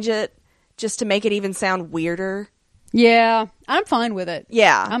slightly change it just to make it even sound weirder. Yeah, I'm fine with it.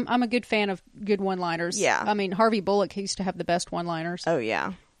 Yeah. I'm a good fan of good one-liners. Yeah. I mean, Harvey Bullock used to have the best one-liners. Oh,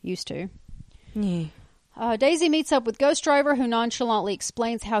 yeah. Used to. Yeah. Daisy meets up with Ghost Driver, who nonchalantly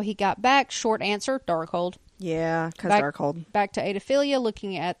explains how he got back. Short answer, Darkhold. Yeah, because Darkhold. Back to Adaphilia,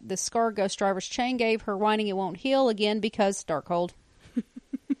 looking at the scar Ghost Driver's chain gave her, whining it won't heal again because Darkhold.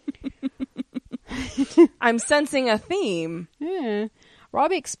 I'm sensing a theme. Yeah.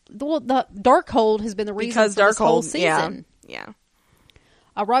 Robbie, the Darkhold has been the reason for this whole season. Yeah.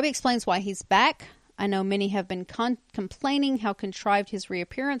 Robbie explains why he's back. I know many have been complaining how contrived his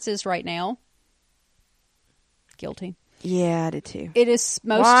reappearance is right now. Guilty. Yeah, I did too.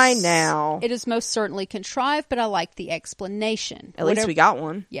 Why now? It is most certainly contrived, but I like the explanation. At least we got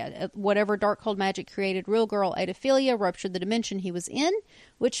one. Yeah, whatever Darkhold magic created real girl Adaphilia ruptured the dimension he was in,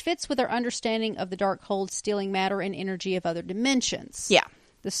 which fits with our understanding of the Darkhold stealing matter and energy of other dimensions. Yeah.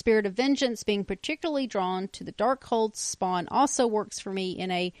 The spirit of vengeance being particularly drawn to the Darkhold's spawn also works for me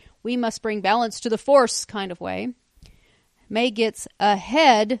in a we must bring balance to the Force kind of way. May gets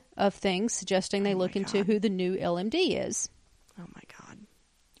ahead of things, suggesting they look into who the new LMD is. Oh my God.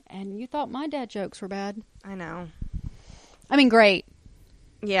 And you thought my dad jokes were bad. I know. I mean, great.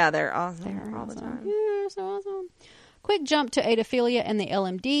 Yeah, they're awesome. They're all the time. Yeah, they're so awesome. Quick jump to Adaphilia and the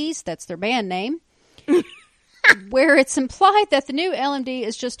LMDs. That's their band name. Where it's implied that the new LMD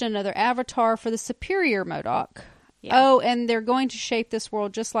is just another avatar for the superior MODOK. Yeah. Oh, and they're going to shape this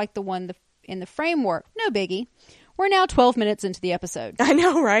world just like the one in the framework. No biggie. We're now 12 minutes into the episode. I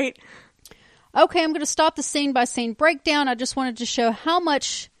know, right? Okay, I'm going to stop the scene-by-scene breakdown. I just wanted to show how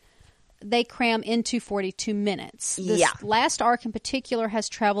much they cram into 42 minutes. This last arc in particular has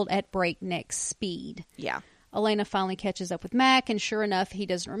traveled at breakneck speed. Yeah. Elena finally catches up with Mac, and sure enough, he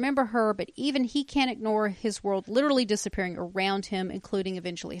doesn't remember her, but even he can't ignore his world literally disappearing around him, including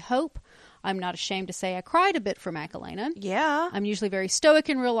eventually Hope. I'm not ashamed to say I cried a bit for Macalena. Yeah. I'm usually very stoic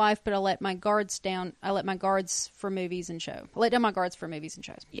in real life, but I let my guards down. I let my guards for movies and shows. I let down my guards for movies and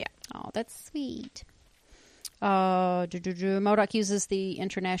shows. Yeah. Oh, that's sweet. MODOK uses the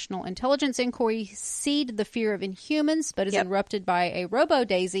International Intelligence Inquiry seed the fear of Inhumans, but is interrupted by a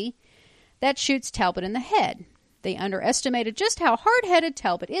Robo-Daisy that shoots Talbot in the head. They underestimated just how hard-headed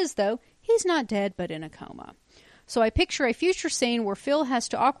Talbot is, though. He's not dead, but in a coma. So I picture a future scene where Phil has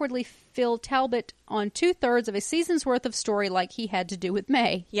to awkwardly fill Talbot on 2/3 of a season's worth of story like he had to do with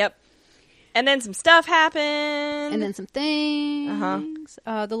May. Yep. And then some stuff happened. And then some things.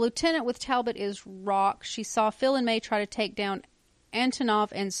 The lieutenant with Talbot is Rock. She saw Phil and May try to take down Antonov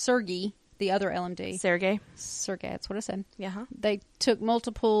and Sergei, the other LMD. Sergei, that's what I said. Yeah. They took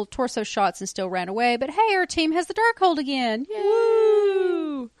multiple torso shots and still ran away. But hey, our team has the Darkhold again. Yay.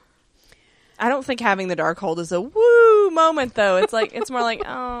 Woo! I don't think having the Darkhold is a woo moment, though. It's like it's more like,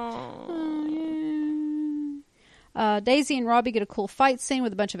 oh. Yeah. Daisy and Robbie get a cool fight scene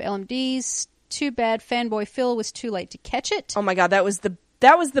with a bunch of LMDs. Too bad fanboy Phil was too late to catch it. Oh my God, that was the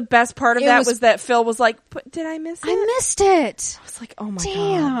best part of was that Phil was like, did I miss it? I missed it. I was like, oh my God.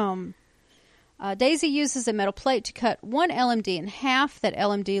 Damn. Daisy uses a metal plate to cut one LMD in half. That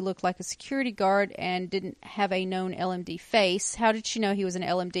LMD looked like a security guard and didn't have a known LMD face. How did she know he was an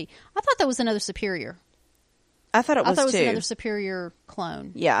LMD? I thought that was another superior. I thought it was another superior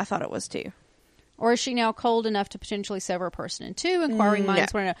clone. Yeah, I thought it was too. Or is she now cold enough to potentially sever a person in two? Inquiring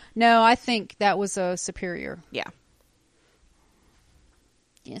minds want to know. No, I think that was a superior. Yeah.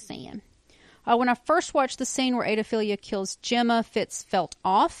 Yes, I am. When I first watched the scene where Adophilia kills Gemma, Fitz felt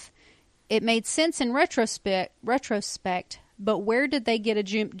off. It made sense in retrospect, but where did they get a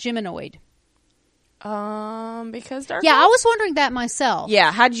Geminoid? Because Dark I was wondering that myself.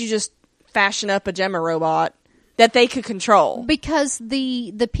 Yeah, how did you just fashion up a Gemma robot that they could control? Because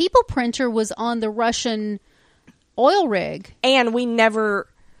the people printer was on the Russian oil rig. And we never...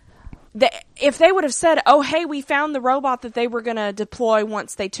 if they would have said, oh, hey, we found the robot that they were going to deploy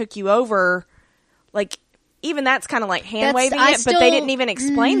once they took you over, like, even that's kind of like hand-waving it, but they didn't even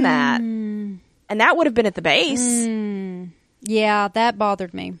explain that. And that would have been at the base. Yeah, that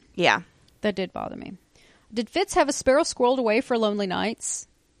bothered me. Yeah. That did bother me. Did Fitz have a sparrow squirreled away for lonely nights?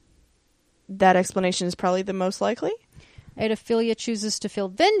 That explanation is probably the most likely. Adophilia chooses to feel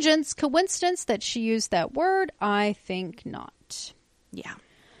vengeance. Coincidence that she used that word? I think not. Yeah.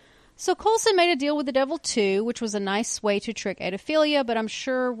 So Coulson made a deal with the devil too, which was a nice way to trick Adophilia, but I'm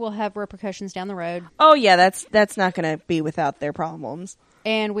sure we'll have repercussions down the road. Oh yeah, that's not going to be without their problems.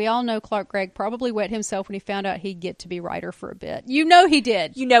 And we all know Clark Gregg probably wet himself when he found out he'd get to be writer for a bit. You know he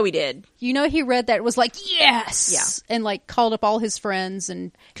did. You know he did. You know he read that and was like, yes! Yeah. And like called up all his friends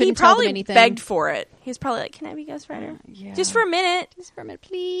and couldn't tell them anything. He probably begged for it. He was probably like, can I be ghostwriter? Yeah. Just for a minute. Just for a minute,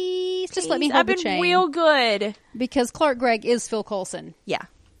 please. Just let me hold the chain. I've been real good. Because Clark Gregg is Phil Coulson. Yeah.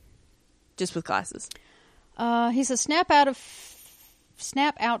 Just with glasses. He says, snap out of Fitz.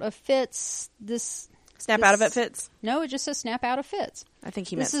 Snap out of it, Fitz? No, it just says snap out of Fitz. I think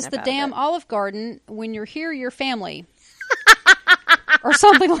he meant This is snap the out damn of it. Olive Garden. When you're here, you're family. Or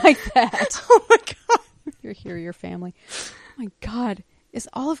something like that. Oh my God. You're here, your family. Oh my God. Is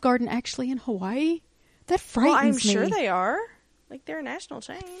Olive Garden actually in Hawaii? That frightens me. I'm sure they are. Like, they're a national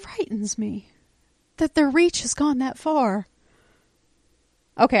chain. That frightens me. That their reach has gone that far.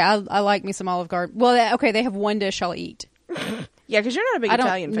 Okay, I like me some Olive Garden. Well, okay, they have one dish I'll eat. Yeah, because you're not a big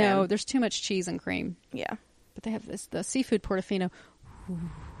Italian fan. No, there's too much cheese and cream. Yeah. But they have the seafood portofino. Ooh.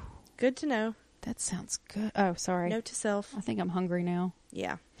 Good to know. That sounds good. Oh, sorry. Note to self. I think I'm hungry now.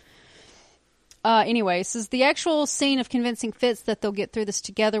 Yeah. Anyway, this is the actual scene of convincing Fitz that they'll get through this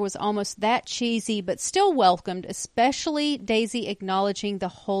together was almost that cheesy, but still welcomed, especially Daisy acknowledging the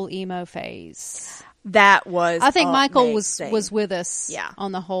whole emo phase. That was I think amazing. Michael was with us yeah.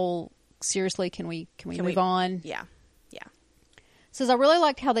 on the whole, seriously, can we move on? Yeah. Yeah. Says, I really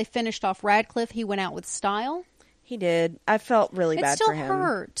liked how they finished off Radcliffe. He went out with style. He did. I felt really bad for him. It still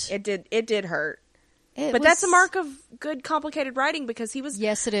hurt. It did hurt. But that's a mark of good, complicated writing because he was...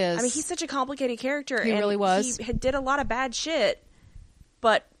 Yes, it is. I mean, he's such a complicated character. He really was. He did a lot of bad shit.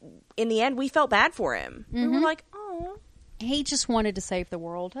 But in the end, we felt bad for him. Mm-hmm. We were like, oh. He just wanted to save the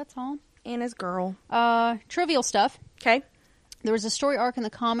world. That's all. And his girl. Trivial stuff. Okay. There was a story arc in the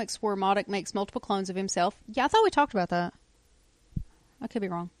comics where MODOK makes multiple clones of himself. Yeah, I thought we talked about that. I could be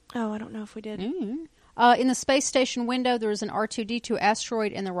wrong. Oh, I don't know if we did. Mm-hmm. In the space station window, there is an R2-D2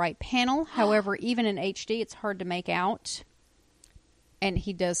 asteroid in the right panel. However, even in HD, it's hard to make out. And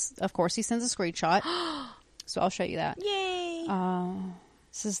he does, of course, he sends a screenshot. So I'll show you that. Yay!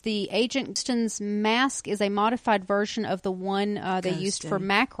 This is the Agenton's mask is a modified version of the one they used for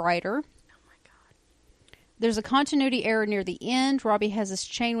Mac Rider. Oh my God. There's a continuity error near the end. Robbie has his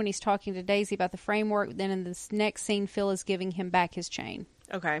chain when he's talking to Daisy about the framework. Then in this next scene, Phil is giving him back his chain.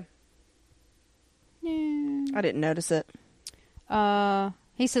 Okay. Yeah. I didn't notice it.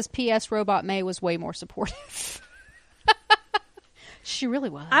 He says, P.S. Robot May was way more supportive. She really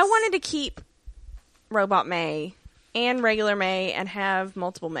was. I wanted to keep Robot May and regular May and have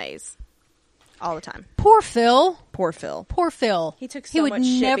multiple Mays all the time. Poor Phil. Poor Phil. Poor Phil. He took so much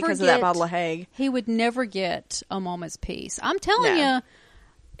shit because of that bottle of Haig. He would never get a moment's peace. I'm telling you,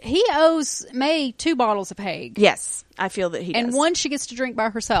 he owes May 2 bottles of Haig. Yes, I feel that he does. And one she gets to drink by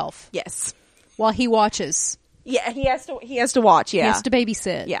herself. Yes. While he watches. Yeah, he has to watch, yeah. He has to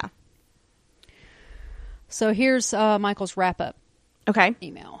babysit. Yeah. So here's Michael's wrap-up. Okay.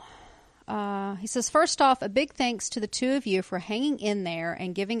 Email. He says, first off, a big thanks to the two of you for hanging in there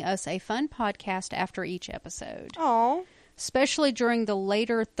and giving us a fun podcast after each episode. Aww. Especially during the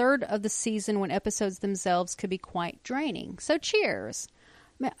later third of the season when episodes themselves could be quite draining. So cheers.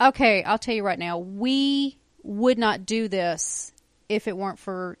 Okay, I'll tell you right now, we would not do this if it weren't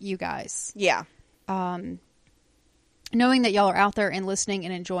for you guys. Yeah. Knowing that y'all are out there and listening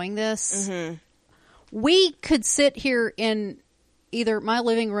and enjoying this, we could sit here in either my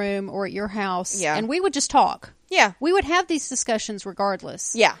living room or at your house, and we would just talk. Yeah. We would have these discussions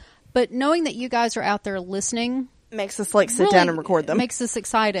regardless. Yeah. But knowing that you guys are out there listening makes us like sit down and record them. Makes us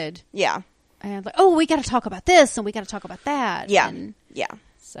excited. Yeah. And like, oh, we got to talk about this and we got to talk about that. Yeah. And yeah.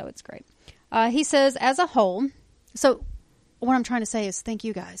 So it's great. He says, as a whole, so what I'm trying to say is thank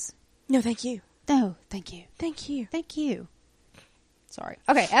you guys. No, thank you. No, thank you. Thank you. Thank you. Sorry.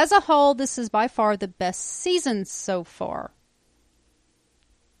 Okay, as a whole, this is by far the best season so far.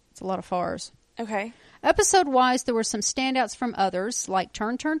 It's a lot of fars. Okay. Episode-wise, there were some standouts from others, like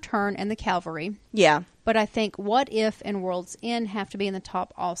Turn, Turn, Turn and The Cavalry. Yeah. But I think What If and World's End have to be in the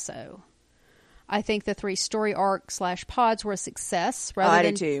top also. I think the 3 story arc / pods were a success. I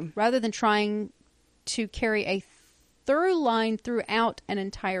do too. Rather than trying to carry a through line throughout an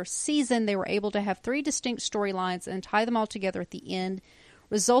entire season, they were able to have 3 distinct storylines and tie them all together at the end,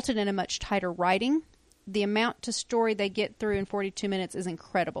 resulted in a much tighter writing. The amount to story they get through in 42 minutes is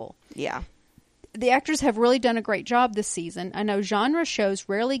incredible. Yeah. The actors have really done a great job this season. I know genre shows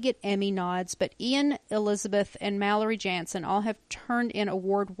rarely get Emmy nods, but Ian, Elizabeth, and Mallory Jansen all have turned in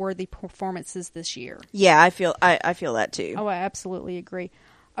award-worthy performances this year. Yeah, I feel that too. Oh, I absolutely agree.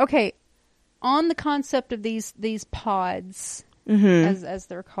 Okay, on the concept of these pods, as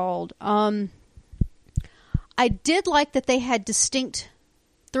they're called, I did like that they had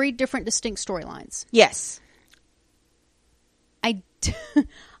 3 different distinct storylines. Yes.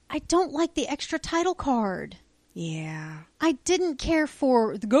 I don't like the extra title card. Yeah. I didn't care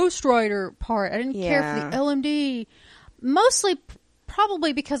for the Ghost Rider part. I didn't care for the LMD. Mostly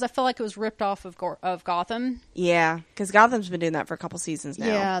probably because I felt like it was ripped off of Gotham. Yeah, because Gotham's been doing that for a couple seasons now.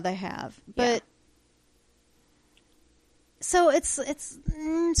 Yeah, they have. But so it's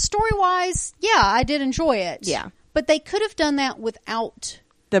story-wise, yeah, I did enjoy it. Yeah. But they could have done that without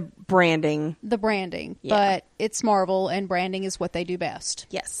the branding. Yeah. But it's Marvel, and branding is what they do best.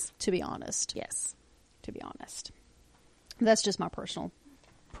 Yes. To be honest. Yes. To be honest. That's just my personal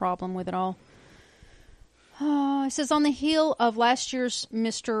problem with it all. It says, on the heel of last year's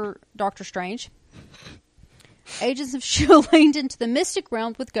Mr. Doctor Strange, Agents of S.H.I.E.L.D. leaned into the mystic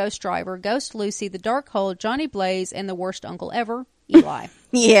realm with Ghost Driver, Ghost Lucy, the Darkhold, Johnny Blaze, and the worst uncle ever, Eli.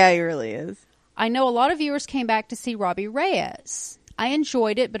 Yeah, he really is. I know a lot of viewers came back to see Robbie Reyes. I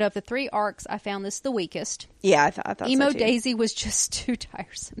enjoyed it, but of the 3 arcs, I found this the weakest. Yeah, I thought Emo so too. Daisy was just too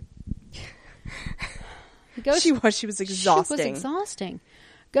tiresome. She was exhausting.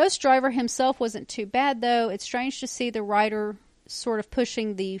 Ghost Driver himself wasn't too bad, though. It's strange to see the writer sort of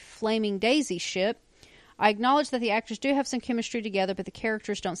pushing the Flaming Daisy ship. I acknowledge that the actors do have some chemistry together, but the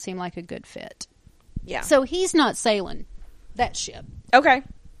characters don't seem like a good fit. Yeah. So he's not sailing that ship. Okay.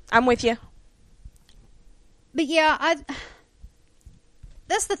 I'm with you. But yeah,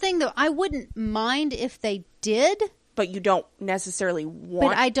 that's the thing, though. I wouldn't mind if they did. But you don't necessarily want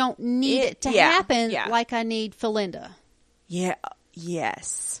But I don't need it to happen like I need Felinda. Yeah.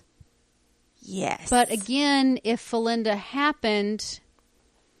 Yes. Yes. But again, if Felinda happened,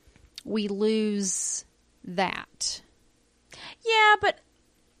 we lose that. Yeah, but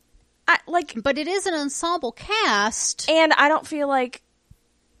But it is an ensemble cast. And I don't feel like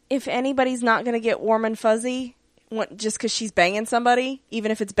if anybody's not going to get warm and fuzzy just because she's banging somebody,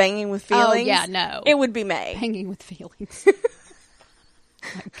 even if it's banging with feelings. Oh, yeah, no. It would be May. Banging with feelings. Oh,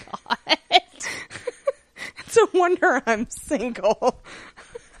 my God. It's a wonder I'm single.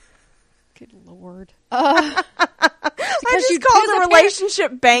 Good Lord. I just call the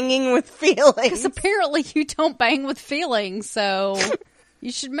relationship banging with feelings. Because apparently you don't bang with feelings, so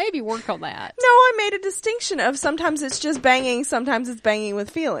you should maybe work on that. No, I made a distinction of sometimes it's just banging, sometimes it's banging with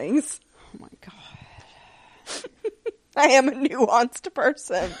feelings. Oh, my God. I am a nuanced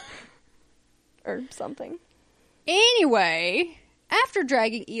person. Or something. Anyway, after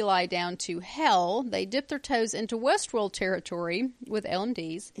dragging Eli down to hell, they dipped their toes into Westworld territory with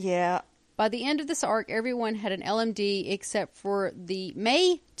LMDs. Yeah. By the end of this arc, everyone had an LMD except for the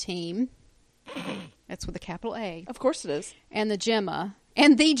May team. That's with a capital A. Of course it is. And the Gemma.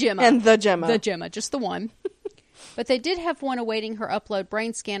 And the Gemma. And the Gemma. The Gemma, just the one. But they did have one awaiting her upload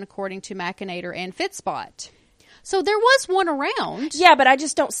brain scan, according to Machinator and Fitspot. So there was one around. Yeah, but I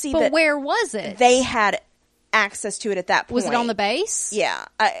just don't see that. But where was it? They had access to it at that point. Was it on the base? Yeah.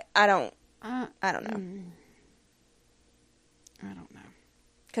 I don't know. I don't know.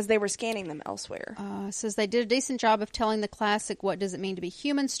 Because they were scanning them elsewhere. Says they did a decent job of telling the classic what does it mean to be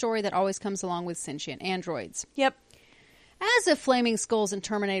human story that always comes along with sentient androids. Yep. As if Flaming Skulls and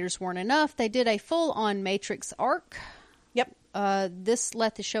Terminators weren't enough, they did a full-on Matrix arc. Yep. This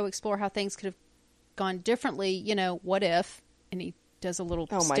let the show explore how things could have gone differently. You know, what if? And he does a little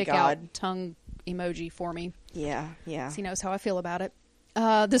stick-out tongue emoji for me. Yeah, yeah. So he knows how I feel about it.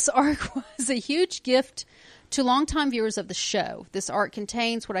 This arc was a huge gift to longtime viewers of the show. This arc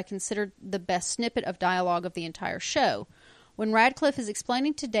contains what I consider the best snippet of dialogue of the entire show. When Radcliffe is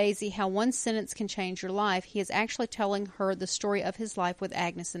explaining to Daisy how one sentence can change your life, he is actually telling her the story of his life with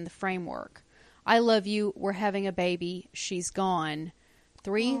Agnes in the framework. I love you, we're having a baby, she's gone.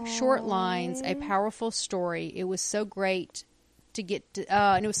 3 short lines, a powerful story. It was so great to get to,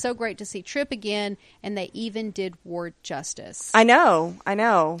 and it was so great to see Trip again, and they even did Ward justice. I know.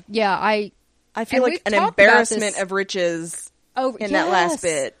 Yeah, I feel like an embarrassment of riches in that last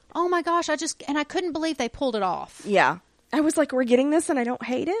bit. Oh my gosh, I couldn't believe they pulled it off. Yeah. I was like, we're getting this and I don't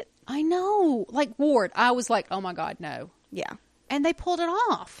hate it? I know. Like Ward, I was like, oh my God, no. Yeah. And they pulled it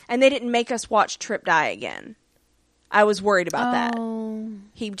off. And they didn't make us watch Trip die again. I was worried about that.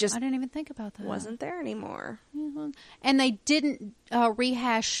 He just... I didn't even think about that. Wasn't there anymore. Mm-hmm. And they didn't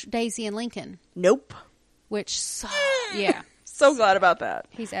rehash Daisy and Lincoln. Nope. Which, yeah. So glad about that.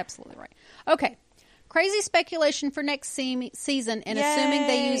 He's absolutely right. Okay. Crazy speculation for next season, and assuming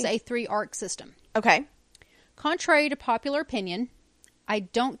they use a 3-arc system. Okay. Contrary to popular opinion, I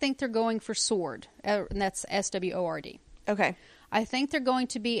don't think they're going for Sword. And that's S-W-O-R-D. Okay. I think they're going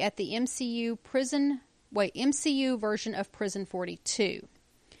to be at the MCU version of Prison 42.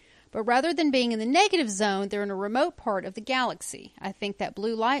 But rather than being in the negative zone, they're in a remote part of the galaxy. I think that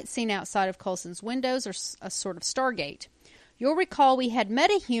blue light seen outside of Coulson's windows are a sort of Stargate. You'll recall we had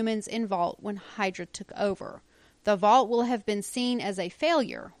metahumans in Vault when Hydra took over. The Vault will have been seen as a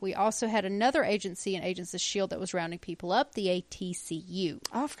failure. We also had another agency in Agents of S.H.I.E.L.D. that was rounding people up, the ATCU.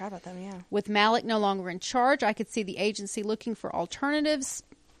 Oh, I forgot about them, yeah. With Malik no longer in charge, I could see the agency looking for alternatives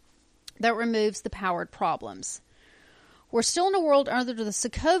that removes the powered problems. We're still in a world under the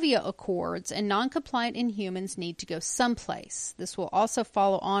Sokovia Accords, and non-compliant Inhumans need to go someplace. This will also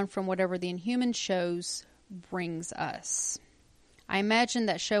follow on from whatever the Inhuman shows brings us. I imagine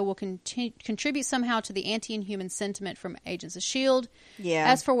that show will contribute somehow to the anti-Inhuman sentiment from Agents of S.H.I.E.L.D.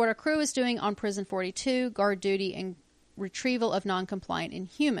 Yeah. As for what our crew is doing on Prison 42, guard duty and retrieval of non-compliant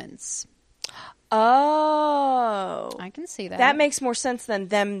Inhumans. Oh. I can see that. That makes more sense than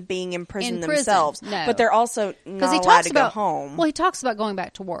them being in prison themselves. No. But they're also not allowed to go home. Well, he talks about going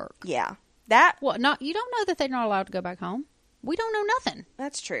back to work. Yeah. You don't know that they're not allowed to go back home. We don't know nothing.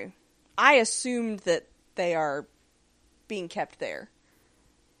 That's true. I assumed that they are being kept there.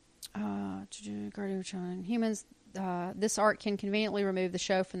 Humans. This arc can conveniently remove the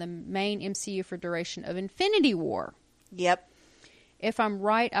show from the main MCU for duration of Infinity War. Yep. If I'm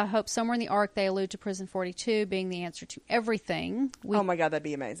right, I hope somewhere in the arc they allude to Prison 42 being the answer to everything. Oh my God, that'd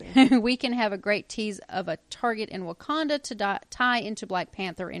be amazing. We can have a great tease of a target in Wakanda to tie into Black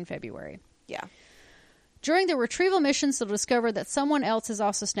Panther in February. Yeah. During the retrieval missions, they'll discover that someone else is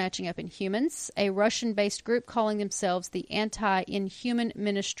also snatching up Inhumans, a Russian-based group calling themselves the Anti-Inhuman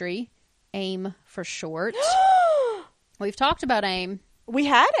Ministry, AIM for short. We've talked about AIM. We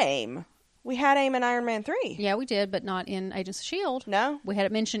had AIM. We had AIM in Iron Man 3. Yeah, we did, but not in Agents of S.H.I.E.L.D. No. We had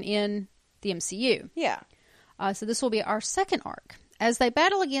it mentioned in the MCU. Yeah. So this will be our second arc. As they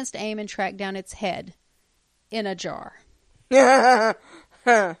battle against AIM and track down its head in a jar. Mono.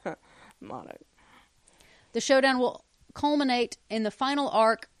 The showdown will culminate in the final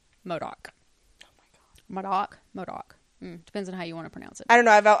arc, MODOK. Oh my God. MODOK. Depends on how you want to pronounce it. I don't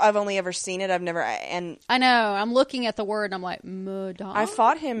know. I've only ever seen it. I've never... And I know. I'm looking at the word and I'm like, MODOK? I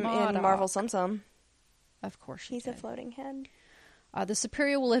fought him in Marvel Some. Of course He's a floating head. The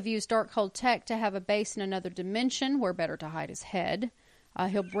Superior will have used Darkhold tech to have a base in another dimension where better to hide his head.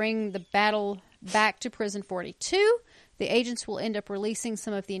 He'll bring the battle back to Prison 42. The agents will end up releasing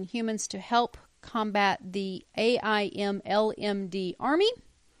some of the Inhumans to help combat the AIM-LMD army.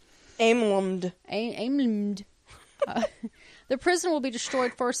 AIM-LMD. The prison will be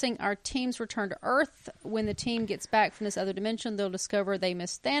destroyed, forcing our team's return to Earth. When the team gets back from this other dimension, they'll discover they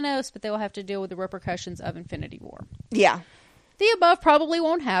missed Thanos, but they will have to deal with the repercussions of Infinity War. Yeah. The above probably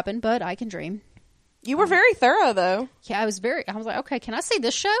won't happen, but I can dream. You were very thorough, though. Yeah, I was like, okay, can I see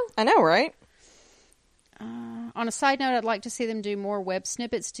this show? I know, right? On a side note, I'd like to see them do more web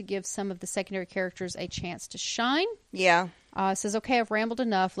snippets to give some of the secondary characters a chance to shine. Yeah. Says, okay, I've rambled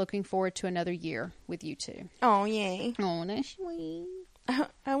enough. Looking forward to another year with you two. Oh, yay. Oh, that's sweet.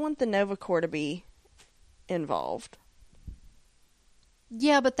 I want the Nova Corps to be involved.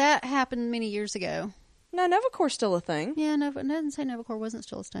 Yeah, but that happened many years ago. No, Nova Corps is still a thing. Yeah, it doesn't say Nova Corps wasn't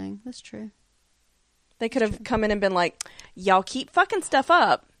still a thing. That's true. They could have come in and been like, y'all keep fucking stuff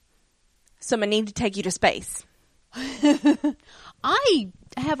up, so I need to take you to space. I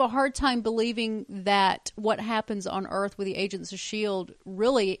have a hard time believing that what happens on Earth with the Agents of S.H.I.E.L.D.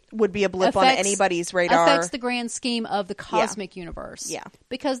 really would be a blip on anybody's radar. Affects the grand scheme of the cosmic universe. Yeah.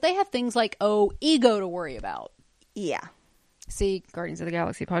 Because they have things like, ego to worry about. Yeah. See, Guardians of the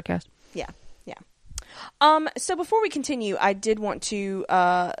Galaxy podcast. Yeah. So before we continue, I did want to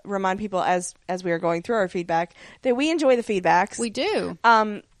remind people as we are going through our feedback that we enjoy the feedbacks. We do.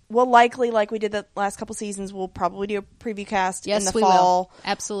 We'll likely, like we did the last couple seasons, we'll probably do a preview cast in the fall. Will.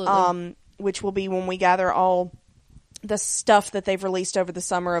 Absolutely. Which will be when we gather all the stuff that they've released over the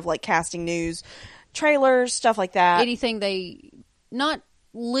summer of like casting news, trailers, stuff like that. Anything they not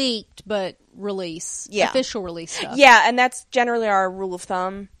leaked but release. Yeah. Official release stuff. Yeah, and that's generally our rule of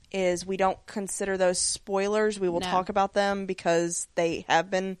thumb. Is we don't consider those spoilers. We will talk about them because they have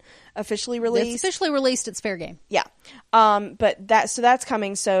been officially released. It's officially released. It's fair game. Yeah. But that's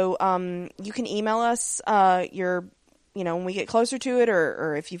coming. So, you can email us, when we get closer to it,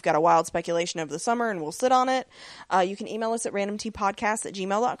 or if you've got a wild speculation over the summer and we'll sit on it, you can email us at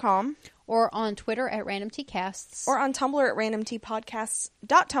randomtpodcast@gmail.com. Or on Twitter at randomtcasts. Or on Tumblr at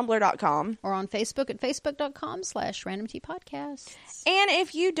randomtpodcasts.tumblr.com. Or on Facebook at facebook.com/randomtpodcasts. And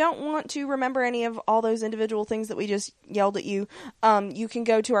if you don't want to remember any of all those individual things that we just yelled at you, you can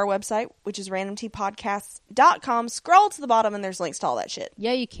go to our website, which is randomtpodcasts.com. Scroll to the bottom and there's links to all that shit.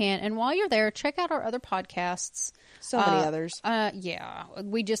 Yeah, you can. And while you're there, check out our other podcasts. So many others. Yeah.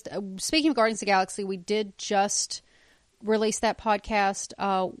 We just, speaking of Guardians of the Galaxy, we did just release that podcast.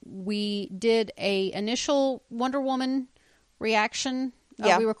 We did a initial Wonder Woman reaction.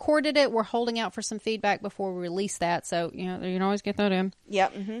 Yeah. We recorded it. We're holding out for some feedback before we release that. So, you can always get that in.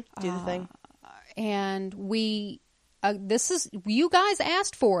 Yep. Mm-hmm. Do the thing. And you guys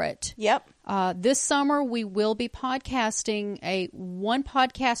asked for it. Yep. This summer we will be podcasting one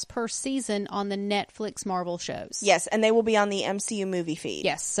podcast per season on the Netflix Marvel shows. Yes. And they will be on the MCU movie feed.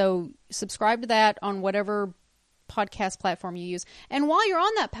 Yes. So subscribe to that on whatever podcast platform you use. And while you're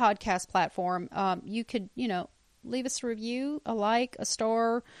on that podcast platform, you could, leave us a review, a like, a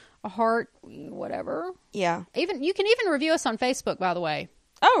star, a heart, whatever. Yeah. You can even review us on Facebook, by the way.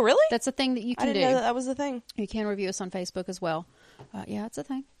 Oh, really? That's a thing that you can do. I didn't know that was a thing. You can review us on Facebook as well. Yeah, it's a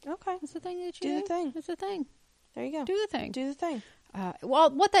thing. Okay. It's a thing that you do. Do the thing. It's a thing. There you go. Do the thing. Do the thing.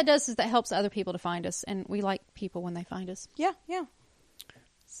 Well, what that does is that helps other people to find us, and we like people when they find us. Yeah, yeah.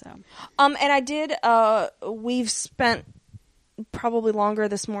 So, and I did, we've spent probably longer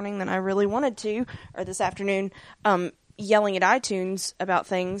this morning than I really wanted to, or this afternoon, yelling at iTunes about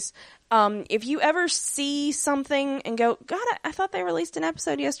things. If you ever see something and go, God, I thought they released an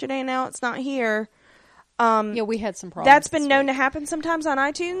episode yesterday and now it's not here. Yeah, we had some problems. That's been known to happen sometimes on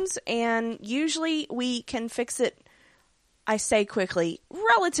iTunes, and usually we can fix it. I say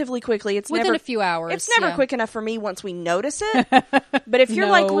relatively quickly. It's within a few hours. It's never quick enough for me once we notice it. But if you're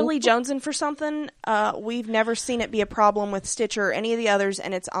like Lily Jonesin for something, we've never seen it be a problem with Stitcher or any of the others,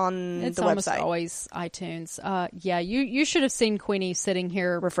 and it's on the website. It's almost always iTunes. Yeah, you should have seen Queenie sitting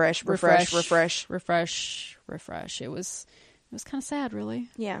here. Refresh. It was kind of sad, really.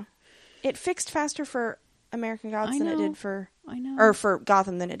 Yeah. It fixed faster for American Gods than it did for... I know. Or for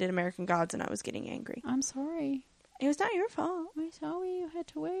Gotham than it did American Gods, and I was getting angry. I'm sorry. It was not your fault. I'm sorry you had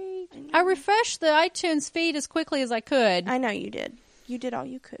to wait. I refreshed the iTunes feed as quickly as I could. I know you did. You did all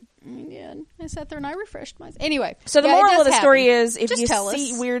you could. I did. I sat there and I refreshed myself. Anyway. So the moral of the story is, if you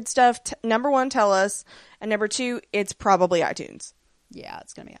see weird stuff, number one, tell us. And number two, it's probably iTunes. Yeah,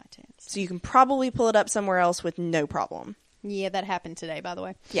 it's going to be iTunes. So you can probably pull it up somewhere else with no problem. Yeah, that happened today, by the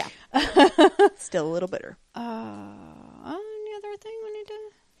way. Yeah. Still a little bitter. Any other thing we need to...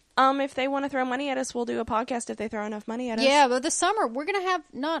 If they want to throw money at us, we'll do a podcast if they throw enough money at us. Yeah, but this summer, we're going to have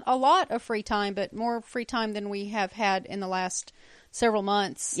not a lot of free time, but more free time than we have had in the last several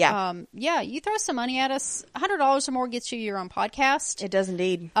months. Yeah. You throw some money at us. $100 or more gets you your own podcast. It does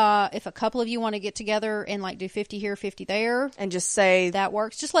indeed. If a couple of you want to get together and do 50 here, 50 there. And just say... That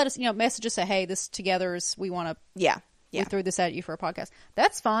works. Just let us, message us, say, hey, this together is, we want to... Yeah. We threw this at you for a podcast.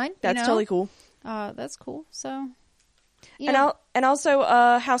 That's fine. That's totally cool. That's cool. So... And also,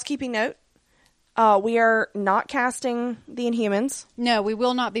 housekeeping note, we are not casting the Inhumans. No, we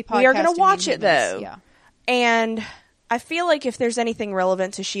will not be podcasting. We are going to watch it, though. Yeah. And I feel like if there's anything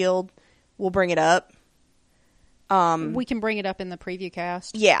relevant to S.H.I.E.L.D., we'll bring it up. We can bring it up in the preview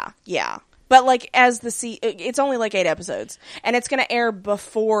cast. Yeah. But, it's only 8 episodes. And it's going to air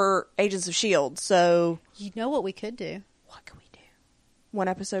before Agents of S.H.I.E.L.D., so... You know what we could do? What could we do? 1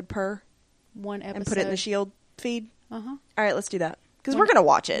 episode per? 1 episode. And put it in the S.H.I.E.L.D. feed? Uh-huh. All right, let's do that. Because we're going to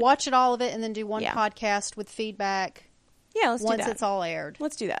watch it. Watch it, all of it, and then do one podcast with feedback. Yeah, let's do that. Once it's all aired.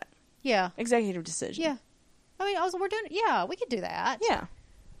 Let's do that. Yeah. Executive decision. Yeah. I mean, we're doing. Yeah, we could do that. Yeah.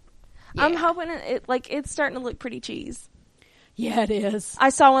 I'm hoping it's starting to look pretty cheese. Yeah, it is. I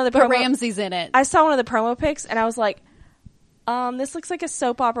saw one of the but Ramsey's in it. I saw one of the promo pics, and I was like, this looks like a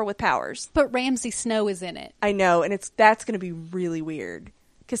soap opera with powers. But Ramsey Snow is in it. I know, and that's going to be really weird.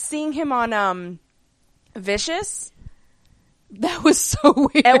 Because seeing him on Vicious, that was so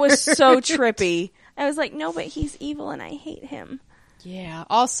weird. It was so trippy. I was like, no, but he's evil, and I hate him. Yeah.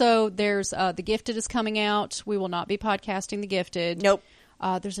 Also, there's The Gifted is coming out. We will not be podcasting The Gifted. Nope.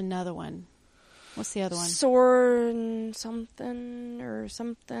 There's another one. What's the other one? Sword and something or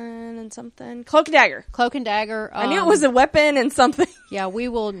something and something. Cloak and Dagger. Cloak and Dagger. I knew it was a weapon and something. Yeah, we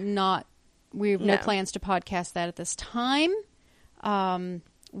will not. We have no plans to podcast that at this time.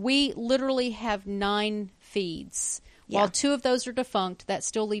 We literally have 9 feeds. Yeah. While 2 of those are defunct, that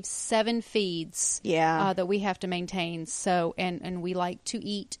still leaves 7 feeds. Yeah. That we have to maintain. So, and we like to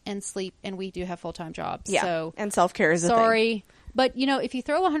eat and sleep, and we do have full-time jobs. Yeah. So, and self-care is a thing. Sorry. But, if you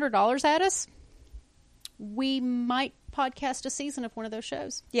throw $100 at us, we might podcast a season of one of those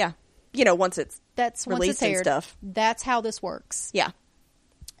shows. Yeah. Once it's released and stuff. That's how this works. Yeah.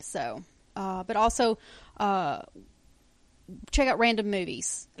 So, but also, check out Random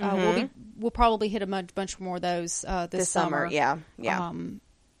Movies. We'll probably hit a bunch more of those this summer. Yeah. And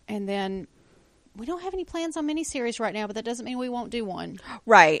then we don't have any plans on miniseries right now, but that doesn't mean we won't do one.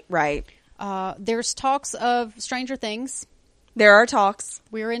 Right. There's talks of Stranger Things. There are talks.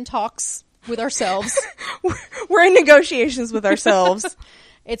 We're in talks with ourselves. We're in negotiations with ourselves.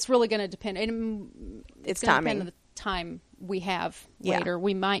 It's really going to depend. It's timing. Depend on the time we have later.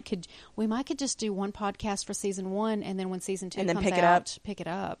 We might could just do one podcast for season 1, and then when season 2 comes out, pick it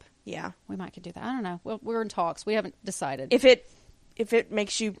up. Yeah, we might could do that. I don't know. Well, we're in talks. We haven't decided. If it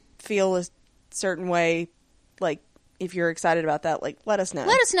makes you feel a certain way, like if you're excited about that, like let us know.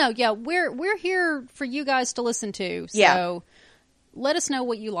 Let us know. Yeah, we're here for you guys to listen to. So let us know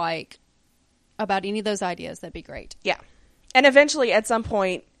what you like about any of those ideas. That'd be great. Yeah. And eventually, at some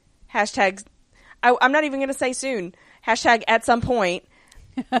point, hashtags, I'm not even going to say soon, hashtag at some point,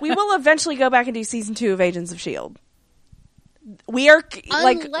 we will eventually go back and do season 2 of Agents of S.H.I.E.L.D. We are,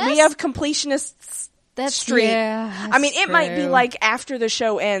 we have completionists streak. Yeah, I mean, it might be like after the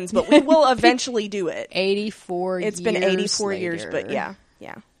show ends, but we will eventually do it. 84 years. It's been 84 later. years, but yeah.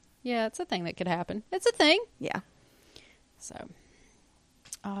 Yeah, it's a thing that could happen. It's a thing. Yeah. So.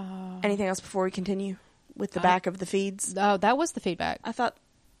 Anything else before we continue with the back of the feeds? Oh, that was the feedback. I thought,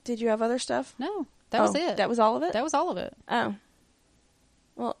 did you have other stuff? No, that was it. That was all of it? That was all of it. Oh.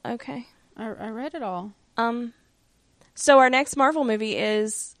 Well, okay. I read it all. So our next Marvel movie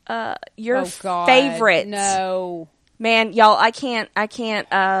is your favorite. No. Man, y'all, I can't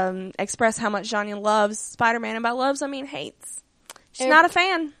express how much Janya loves Spider-Man, and by loves I mean hates. She's not a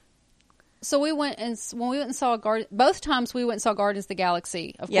fan. So when we went and saw both times we went and saw Guardians of the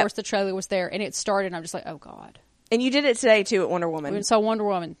Galaxy. Of course, the trailer was there, and it started, and I'm just like, oh god. And you did it today too at Wonder Woman. We went and saw Wonder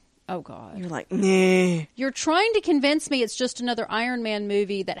Woman. Oh god. You're like, nah. You're trying to convince me it's just another Iron Man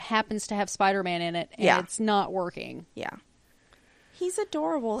movie that happens to have Spider-Man in it, and it's not working. Yeah. He's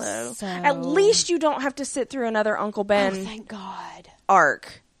adorable though. So... At least you don't have to sit through another Uncle Ben. Oh, thank God.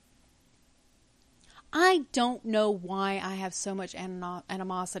 Arc. I don't know why I have so much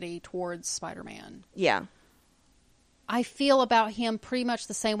animosity towards Spider-Man. Yeah. I feel about him pretty much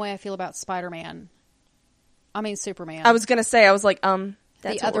the same way I feel about Spider-Man. I mean, Superman. I was going to say, I was like, that's the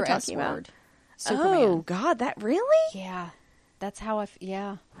what other we're talking about. Superman. Oh, God, that really? Yeah. That's how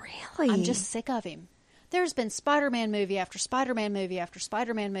yeah. Really? I'm just sick of him. There's been Spider-Man movie after Spider-Man movie after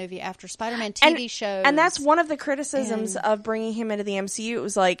Spider-Man movie after Spider-Man TV shows. And that's one of the criticisms of bringing him into the MCU. It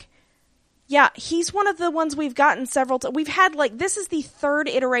was like, yeah, he's one of the ones we've gotten several times. We've had, this is the 3rd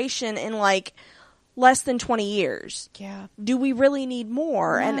iteration in, less than 20 years. Yeah. Do we really need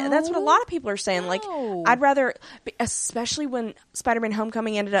more? No. And that's what a lot of people are saying. No. I'd rather, especially when Spider-Man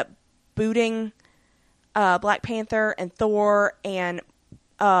Homecoming ended up booting Black Panther and Thor and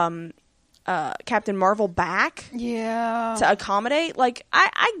Captain Marvel back. Yeah. To accommodate.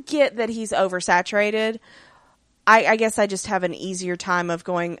 I get that he's oversaturated. I guess I just have an easier time of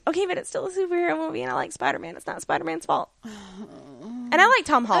going, okay, but it's still a superhero movie and I like Spider-Man. It's not Spider-Man's fault. And I like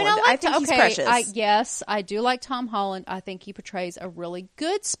Tom Holland. I think he's precious. Yes, I do like Tom Holland. I think he portrays a really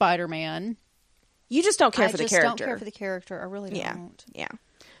good Spider-Man. You just don't care for the character. I just don't care for the character. I really don't. Yeah.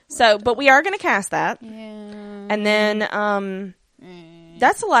 So, but we are going to cast that. Yeah. And then,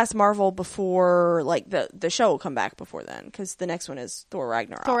 that's the last Marvel before, the show will come back before then, because the next one is Thor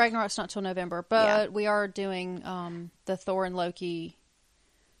Ragnarok. Thor Ragnarok's not till November, but we are doing the Thor and Loki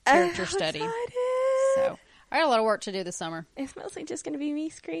character study. Excited. So I got a lot of work to do this summer. It's mostly just going to be me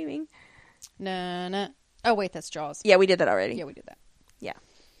screaming. No. Oh, wait, that's Jaws. Yeah, we did that already. Yeah, we did that. Yeah.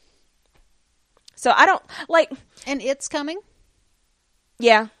 So I don't, like... And It's coming?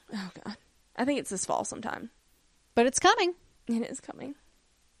 Yeah. Oh, God. I think it's this fall sometime. But it's coming. It is coming.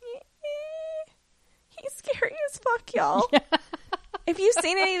 He's scary as fuck, y'all. Yeah. If you've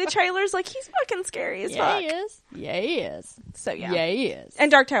seen any of the trailers, like, he's fucking scary as fuck. Yeah, he is. Yeah, he is. So, yeah. Yeah, he is.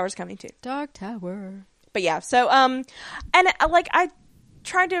 And Dark Tower's coming, too. Dark Tower. But, yeah. So, and, like, I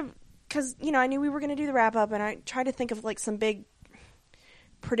tried to... Because, you know, I knew we were going to do the wrap-up, and I tried to think of, like, some big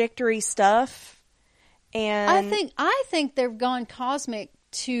predictory stuff. And I think they've gone cosmic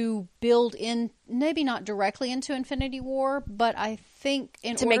to build in, maybe not directly into Infinity War, but I think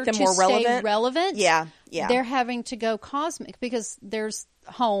to make them more relevant, yeah, they're having to go cosmic because there's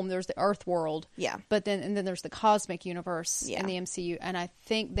home, there's the Earth world, yeah, but then there's the cosmic universe in the MCU, and I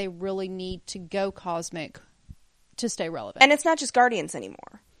think they really need to go cosmic to stay relevant. And it's not just Guardians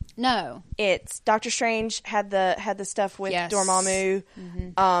anymore. No, it's Doctor Strange had the stuff with Dormammu.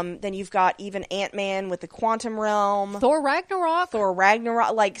 Mm-hmm. Then you've got even Ant-Man with the Quantum Realm. Thor Ragnarok.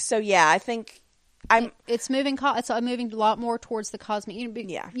 Like, so yeah, I think it's moving. It's moving a lot more towards the cosmic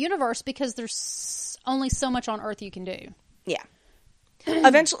universe because there's only so much on Earth you can do. Yeah.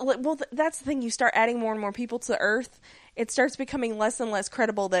 Eventually, well, that's the thing. You start adding more and more people to Earth, it starts becoming less and less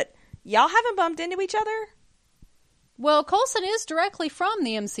credible that y'all haven't bumped into each other. Well, Coulson is directly from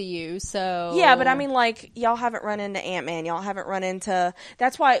the MCU, so... Yeah, but I mean, like, y'all haven't run into Ant-Man. Y'all haven't run into...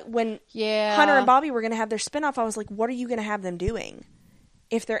 That's why when Hunter and Bobby were going to have their spinoff, I was like, what are you going to have them doing?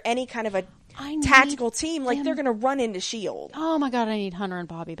 If they're any kind of a tactical team, like, they're going to run into S.H.I.E.L.D. Oh, my God, I need Hunter and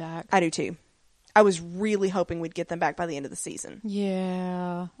Bobby back. I do, too. I was really hoping we'd get them back by the end of the season.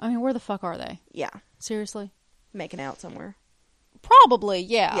 Yeah. I mean, where the fuck are they? Yeah. Seriously? Making out somewhere. Probably,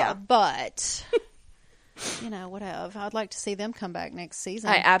 yeah. But... You know, whatever. I'd like to see them come back next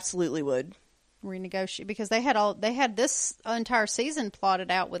season. I absolutely would. Renegotiate because they had this entire season plotted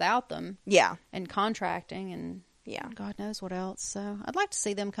out without them. Yeah. And contracting and God knows what else. So I'd like to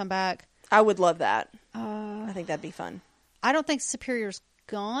see them come back. I would love that. I think that'd be fun. I don't think Superior's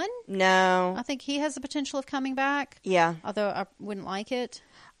gone. No. I think he has the potential of coming back. Yeah. Although I wouldn't like it.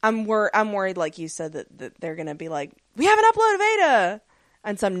 I'm worried, like you said, that they're going to be like, we haven't uploaded Ada.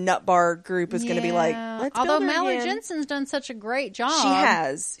 And some nutbar group is going to be like, let's Although build her Mallory again. Jensen's done such a great job.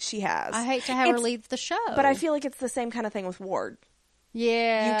 She has. I hate to have her leave the show. But I feel like it's the same kind of thing with Ward.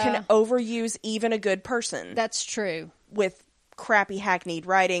 Yeah. You can overuse even a good person. That's true. With crappy hackneyed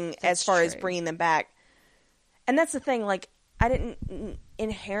writing as far as bringing them back. And that's the thing, like, I didn't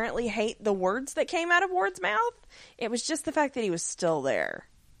inherently hate the words that came out of Ward's mouth. It was just the fact that he was still there.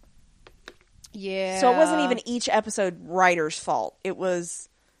 Yeah. So it wasn't even each episode writer's fault. It was,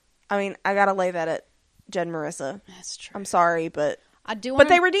 I mean, I gotta lay that at Jed and Marissa. That's true. I'm sorry, but but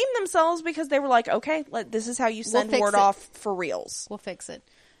they redeemed themselves because they were like, okay, this is how you send Ward off for reals. We'll fix it.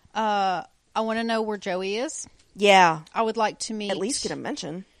 I want to know where Joey is. Yeah. I would like to meet. At least get a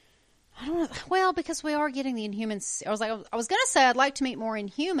mention. I don't know. Well, because we are getting the Inhumans. I was going to say I'd like to meet more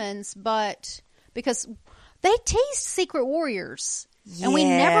Inhumans, but because they teased Secret Warriors. Yeah. And we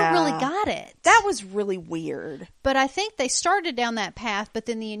never really got it. That was really weird. But I think they started down that path, but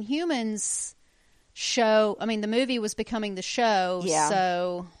then the Inhumans show, I mean, the movie was becoming the show,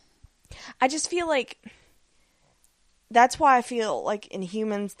 so... I just feel like... That's why I feel like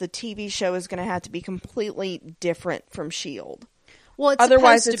Inhumans, the TV show, is going to have to be completely different from S.H.I.E.L.D. Well, it's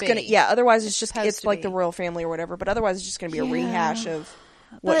otherwise it's going to... Yeah, otherwise it's like the Royal Family or whatever, but otherwise it's just going to be a rehash of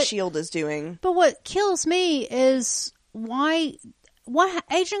what S.H.I.E.L.D. is doing. But what kills me is why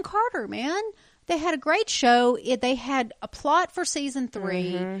Agent Carter, man? They had a great show. They had a plot for season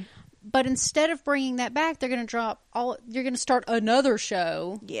 3, but instead of bringing that back, they're going to you're going to start another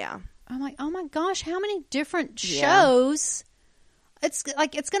show. Yeah. I'm like, oh my gosh, how many different shows? It's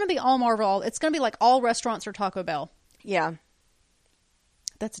like, it's going to be all Marvel. It's going to be like all restaurants are Taco Bell. Yeah.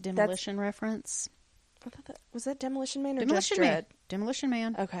 That's a Demolition reference. Was that Demolition Man or Demolition Judge Dredd? Demolition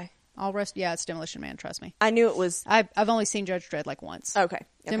Man. Okay. Yeah, it's Demolition Man, trust me. I knew it was... I've only seen Judge Dredd like once. Okay.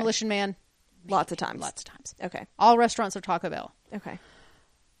 Demolition Man. Lots of times. Okay. All restaurants are Taco Bell. Okay.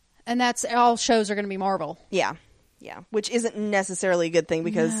 And that's... All shows are going to be Marvel. Yeah. Yeah. Which isn't necessarily a good thing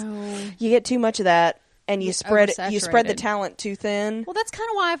because you get too much of that and you spread the talent too thin. Well, that's kind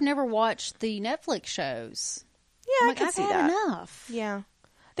of why I've never watched the Netflix shows. Yeah, I can see that. I've had enough. Yeah.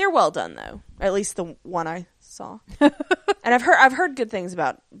 They're well done, though. At least the one I saw. And I've heard good things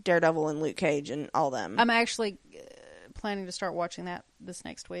about Daredevil and Luke Cage and all them. I'm actually planning to start watching that this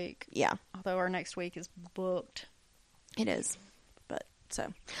next week. Yeah. Although our next week is booked. It is. But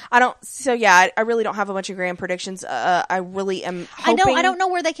So I really don't have a bunch of grand predictions. I really am hoping. I don't know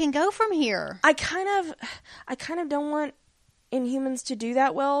where they can go from here. I kind of don't want Inhumans to do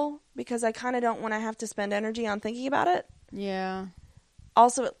that well, because I kind of don't want to have to spend energy on thinking about it. Yeah.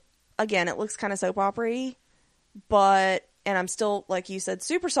 Also, again, it looks kind of soap opera-y, and I'm still, like you said,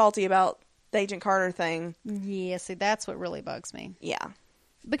 super salty about the Agent Carter thing. Yeah, see, that's what really bugs me. Yeah.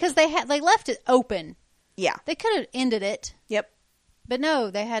 Because they left it open. Yeah. They could have ended it. Yep. But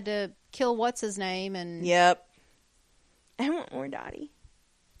no, they had to kill what's-his-name and... Yep. I want more Dottie.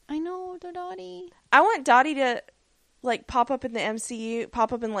 I know, the Dottie. I want Dottie to, like, pop up in the MCU,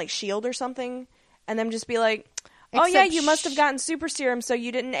 pop up in, like, S.H.I.E.L.D. or something, and then just be like, oh, yeah, you must have gotten super serum so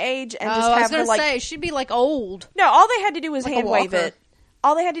you didn't age, and just have her, like... say, she'd be, like, old. No, all they had to do was like hand-wave it.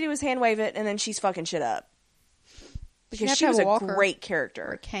 All they had to do was hand-wave it, and then she's fucking shit up. Because she was a great character.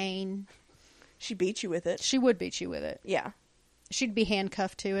 Or a cane. She beat you with it. She would beat you with it. Yeah. She'd be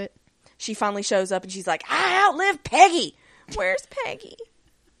handcuffed to it. She finally shows up and she's like, I outlived Peggy. Where's Peggy?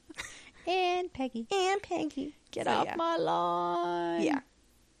 And Peggy. Get off my lawn. Yeah.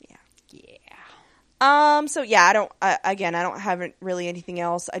 So yeah, I don't have really anything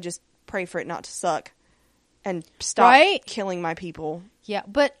else. I just pray for it not to suck and stop killing my people. Yeah,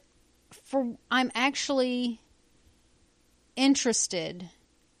 but I'm actually interested.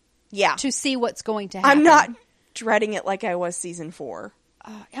 Yeah. To see what's going to happen. I'm not dreading it like I was season 4.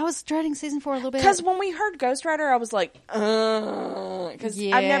 I was dreading season 4 a little bit. Because when we heard Ghost Rider, I was like, because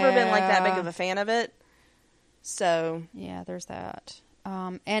I've never been like that big of a fan of it. So. Yeah, there's that.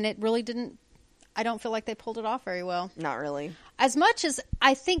 And it really didn't, I don't feel like they pulled it off very well. Not really. As much as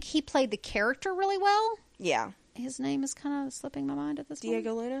I think he played the character really well. Yeah. His name is kind of slipping my mind at this point.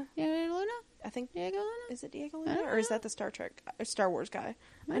 Diego Luna? Diego Luna? I think Diego Luna? Is it Diego Luna? Or is that the Star Wars guy?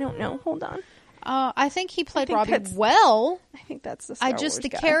 I don't know. Hold on. I think he played Robbie well. I think that's the Star Wars the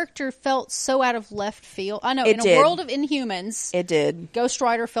guy. Character felt so out of left field. I know, a world of Inhumans. It did. Ghost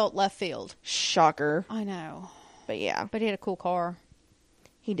Rider felt left field. Shocker. I know. But yeah. But he had a cool car.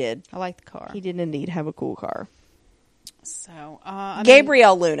 He did. I like the car. He did indeed have a cool car. So,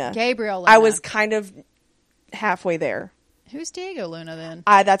 Gabriel Luna. I was kind of halfway there. Who's Diego Luna then?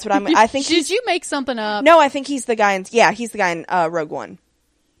 That's what I think. Did you make something up? No, I think he's the guy he's the guy in Rogue One.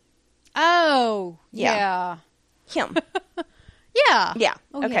 Oh, yeah. Him. Yeah. Yeah.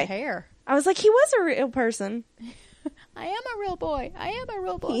 Oh, okay. Hair. I was like, he was a real person. I am a real boy.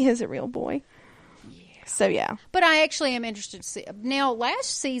 He is a real boy. Yeah. So, yeah. But I actually am interested to see. Now,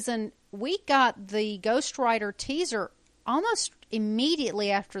 last season, we got the Ghost Rider teaser almost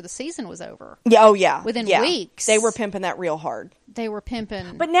immediately after the season was over. Yeah. Oh, yeah. Within weeks. They were pimping that real hard. They were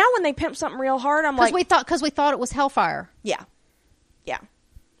pimping. But now when they pimp something real hard, I'm like... Because we thought it was Hellfire. Yeah. Yeah.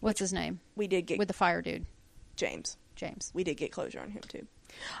 What's his name? We did get... With the fire dude. James. We did get closure on him, too.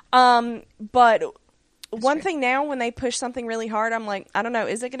 But one thing now, when they push something really hard, I'm like, I don't know,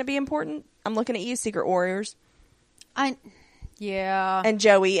 is it going to be important? I'm looking at you, Secret Warriors. Yeah. And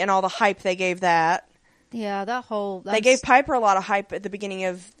Joey and all the hype they gave that. Yeah, they gave Piper a lot of hype at the beginning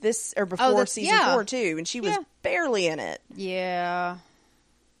of this, or before season 4, too, and she was barely in it. Yeah.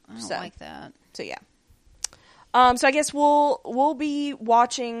 I don't like that. So, yeah. So I guess we'll be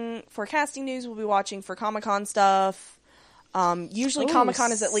watching for casting news. We'll be watching for Comic-Con stuff. Usually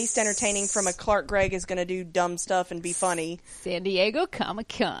Comic-Con is at least entertaining from a Clark Gregg is going to do dumb stuff and be funny. San Diego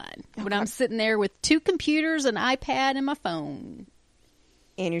Comic-Con. When I'm sitting there with 2 computers, an iPad, and my phone.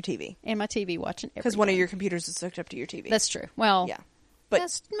 And your TV. And my TV watching everything. Because one of your computers is hooked up to your TV. That's true. Well, yeah. But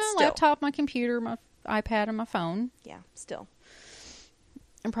that's my laptop, my computer, my iPad, and my phone. Yeah, still.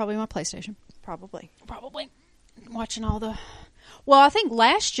 And probably my PlayStation. Probably. Watching all the... Well, I think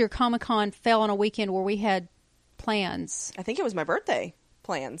last year Comic-Con fell on a weekend where we had plans. I think it was my birthday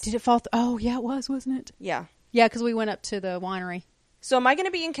plans. Did it fall? Oh, yeah, it was, wasn't it? Yeah. Yeah, because we went up to the winery. So am I going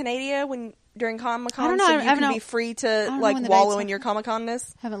to be in Canada during Comic-Con? I don't know. So you can be free to wallow in your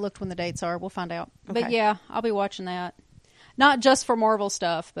Comic-Con-ness? Haven't looked when the dates are. We'll find out. Okay. But yeah, I'll be watching that. Not just for Marvel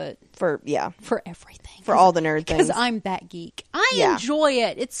stuff, but for everything. For all the nerd things. Because I'm that geek. I enjoy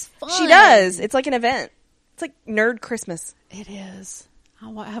it. It's fun. She does. It's like an event. It's like Nerd Christmas. It is.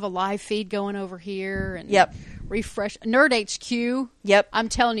 I have a live feed going over here and refresh Nerd HQ. Yep. I'm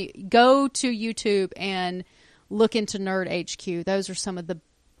telling you, go to YouTube and look into Nerd HQ. Those are some of the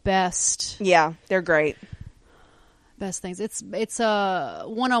best. Yeah, they're great. Best things. It's a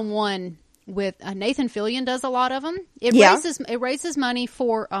one-on-one with Nathan Fillion does a lot of them. It raises money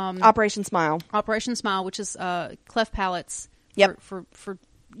for Operation Smile. Operation Smile, which is cleft palates for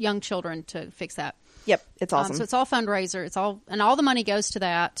young children to fix that. Yep, it's awesome. So it's all fundraiser. All the money goes to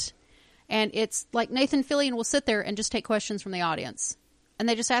that. And it's like Nathan Fillion will sit there and just take questions from the audience. and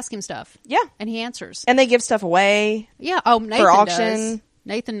they just ask him stuff. Yeah. And he answers. And they give stuff away. Yeah. Oh, Nathan for auction. Does.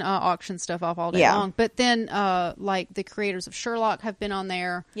 Nathan auctions stuff off all day long. But then, like, the creators of Sherlock have been on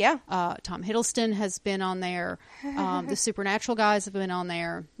there. Yeah. Tom Hiddleston has been on there. The Supernatural guys have been on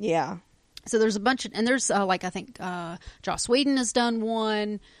there. Yeah. So there's a bunch of, and there's, like, I think Joss Whedon has done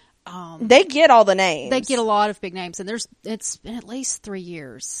one. They get all the names. They get a lot of big names, and it's been at least 3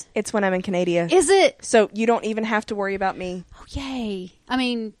 years. It's when I'm in Canada. Is it? So you don't even have to worry about me. Oh, yay. I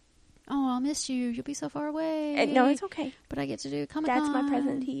mean, I'll miss you. You'll be so far away. No, it's okay. But I get to do Comic-Con. That's my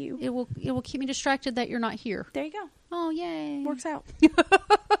present to you. It will keep me distracted that you're not here. There you go. Oh, yay. Works out.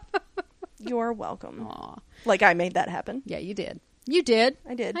 You're welcome. Aw. Like I made that happen. Yeah, you did. You did.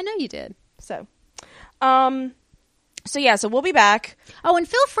 I did. I know you did. So we'll be back. Oh, and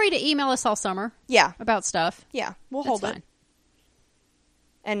feel free to email us all summer. Yeah. About stuff. Yeah. We'll hold it.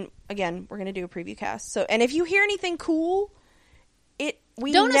 And again, we're going to do a preview cast. So, and if you hear anything cool,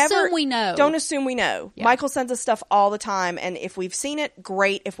 don't assume we know. Don't assume we know. Yeah. Michael sends us stuff all the time, and if we've seen it,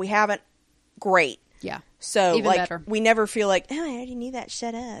 great. If we haven't, great. Yeah. So, even better. We never feel like, oh, I already knew that.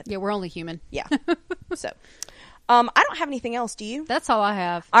 Shut up. Yeah, we're only human. Yeah. So, I don't have anything else. Do you? That's all I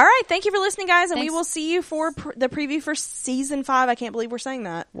have. All right. Thank you for listening, guys, and Thanks. we will see you for the preview for season 5. I can't believe we're saying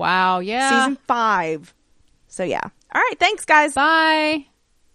that. Wow. Yeah. Season 5. So, yeah. All right. Thanks, guys. Bye.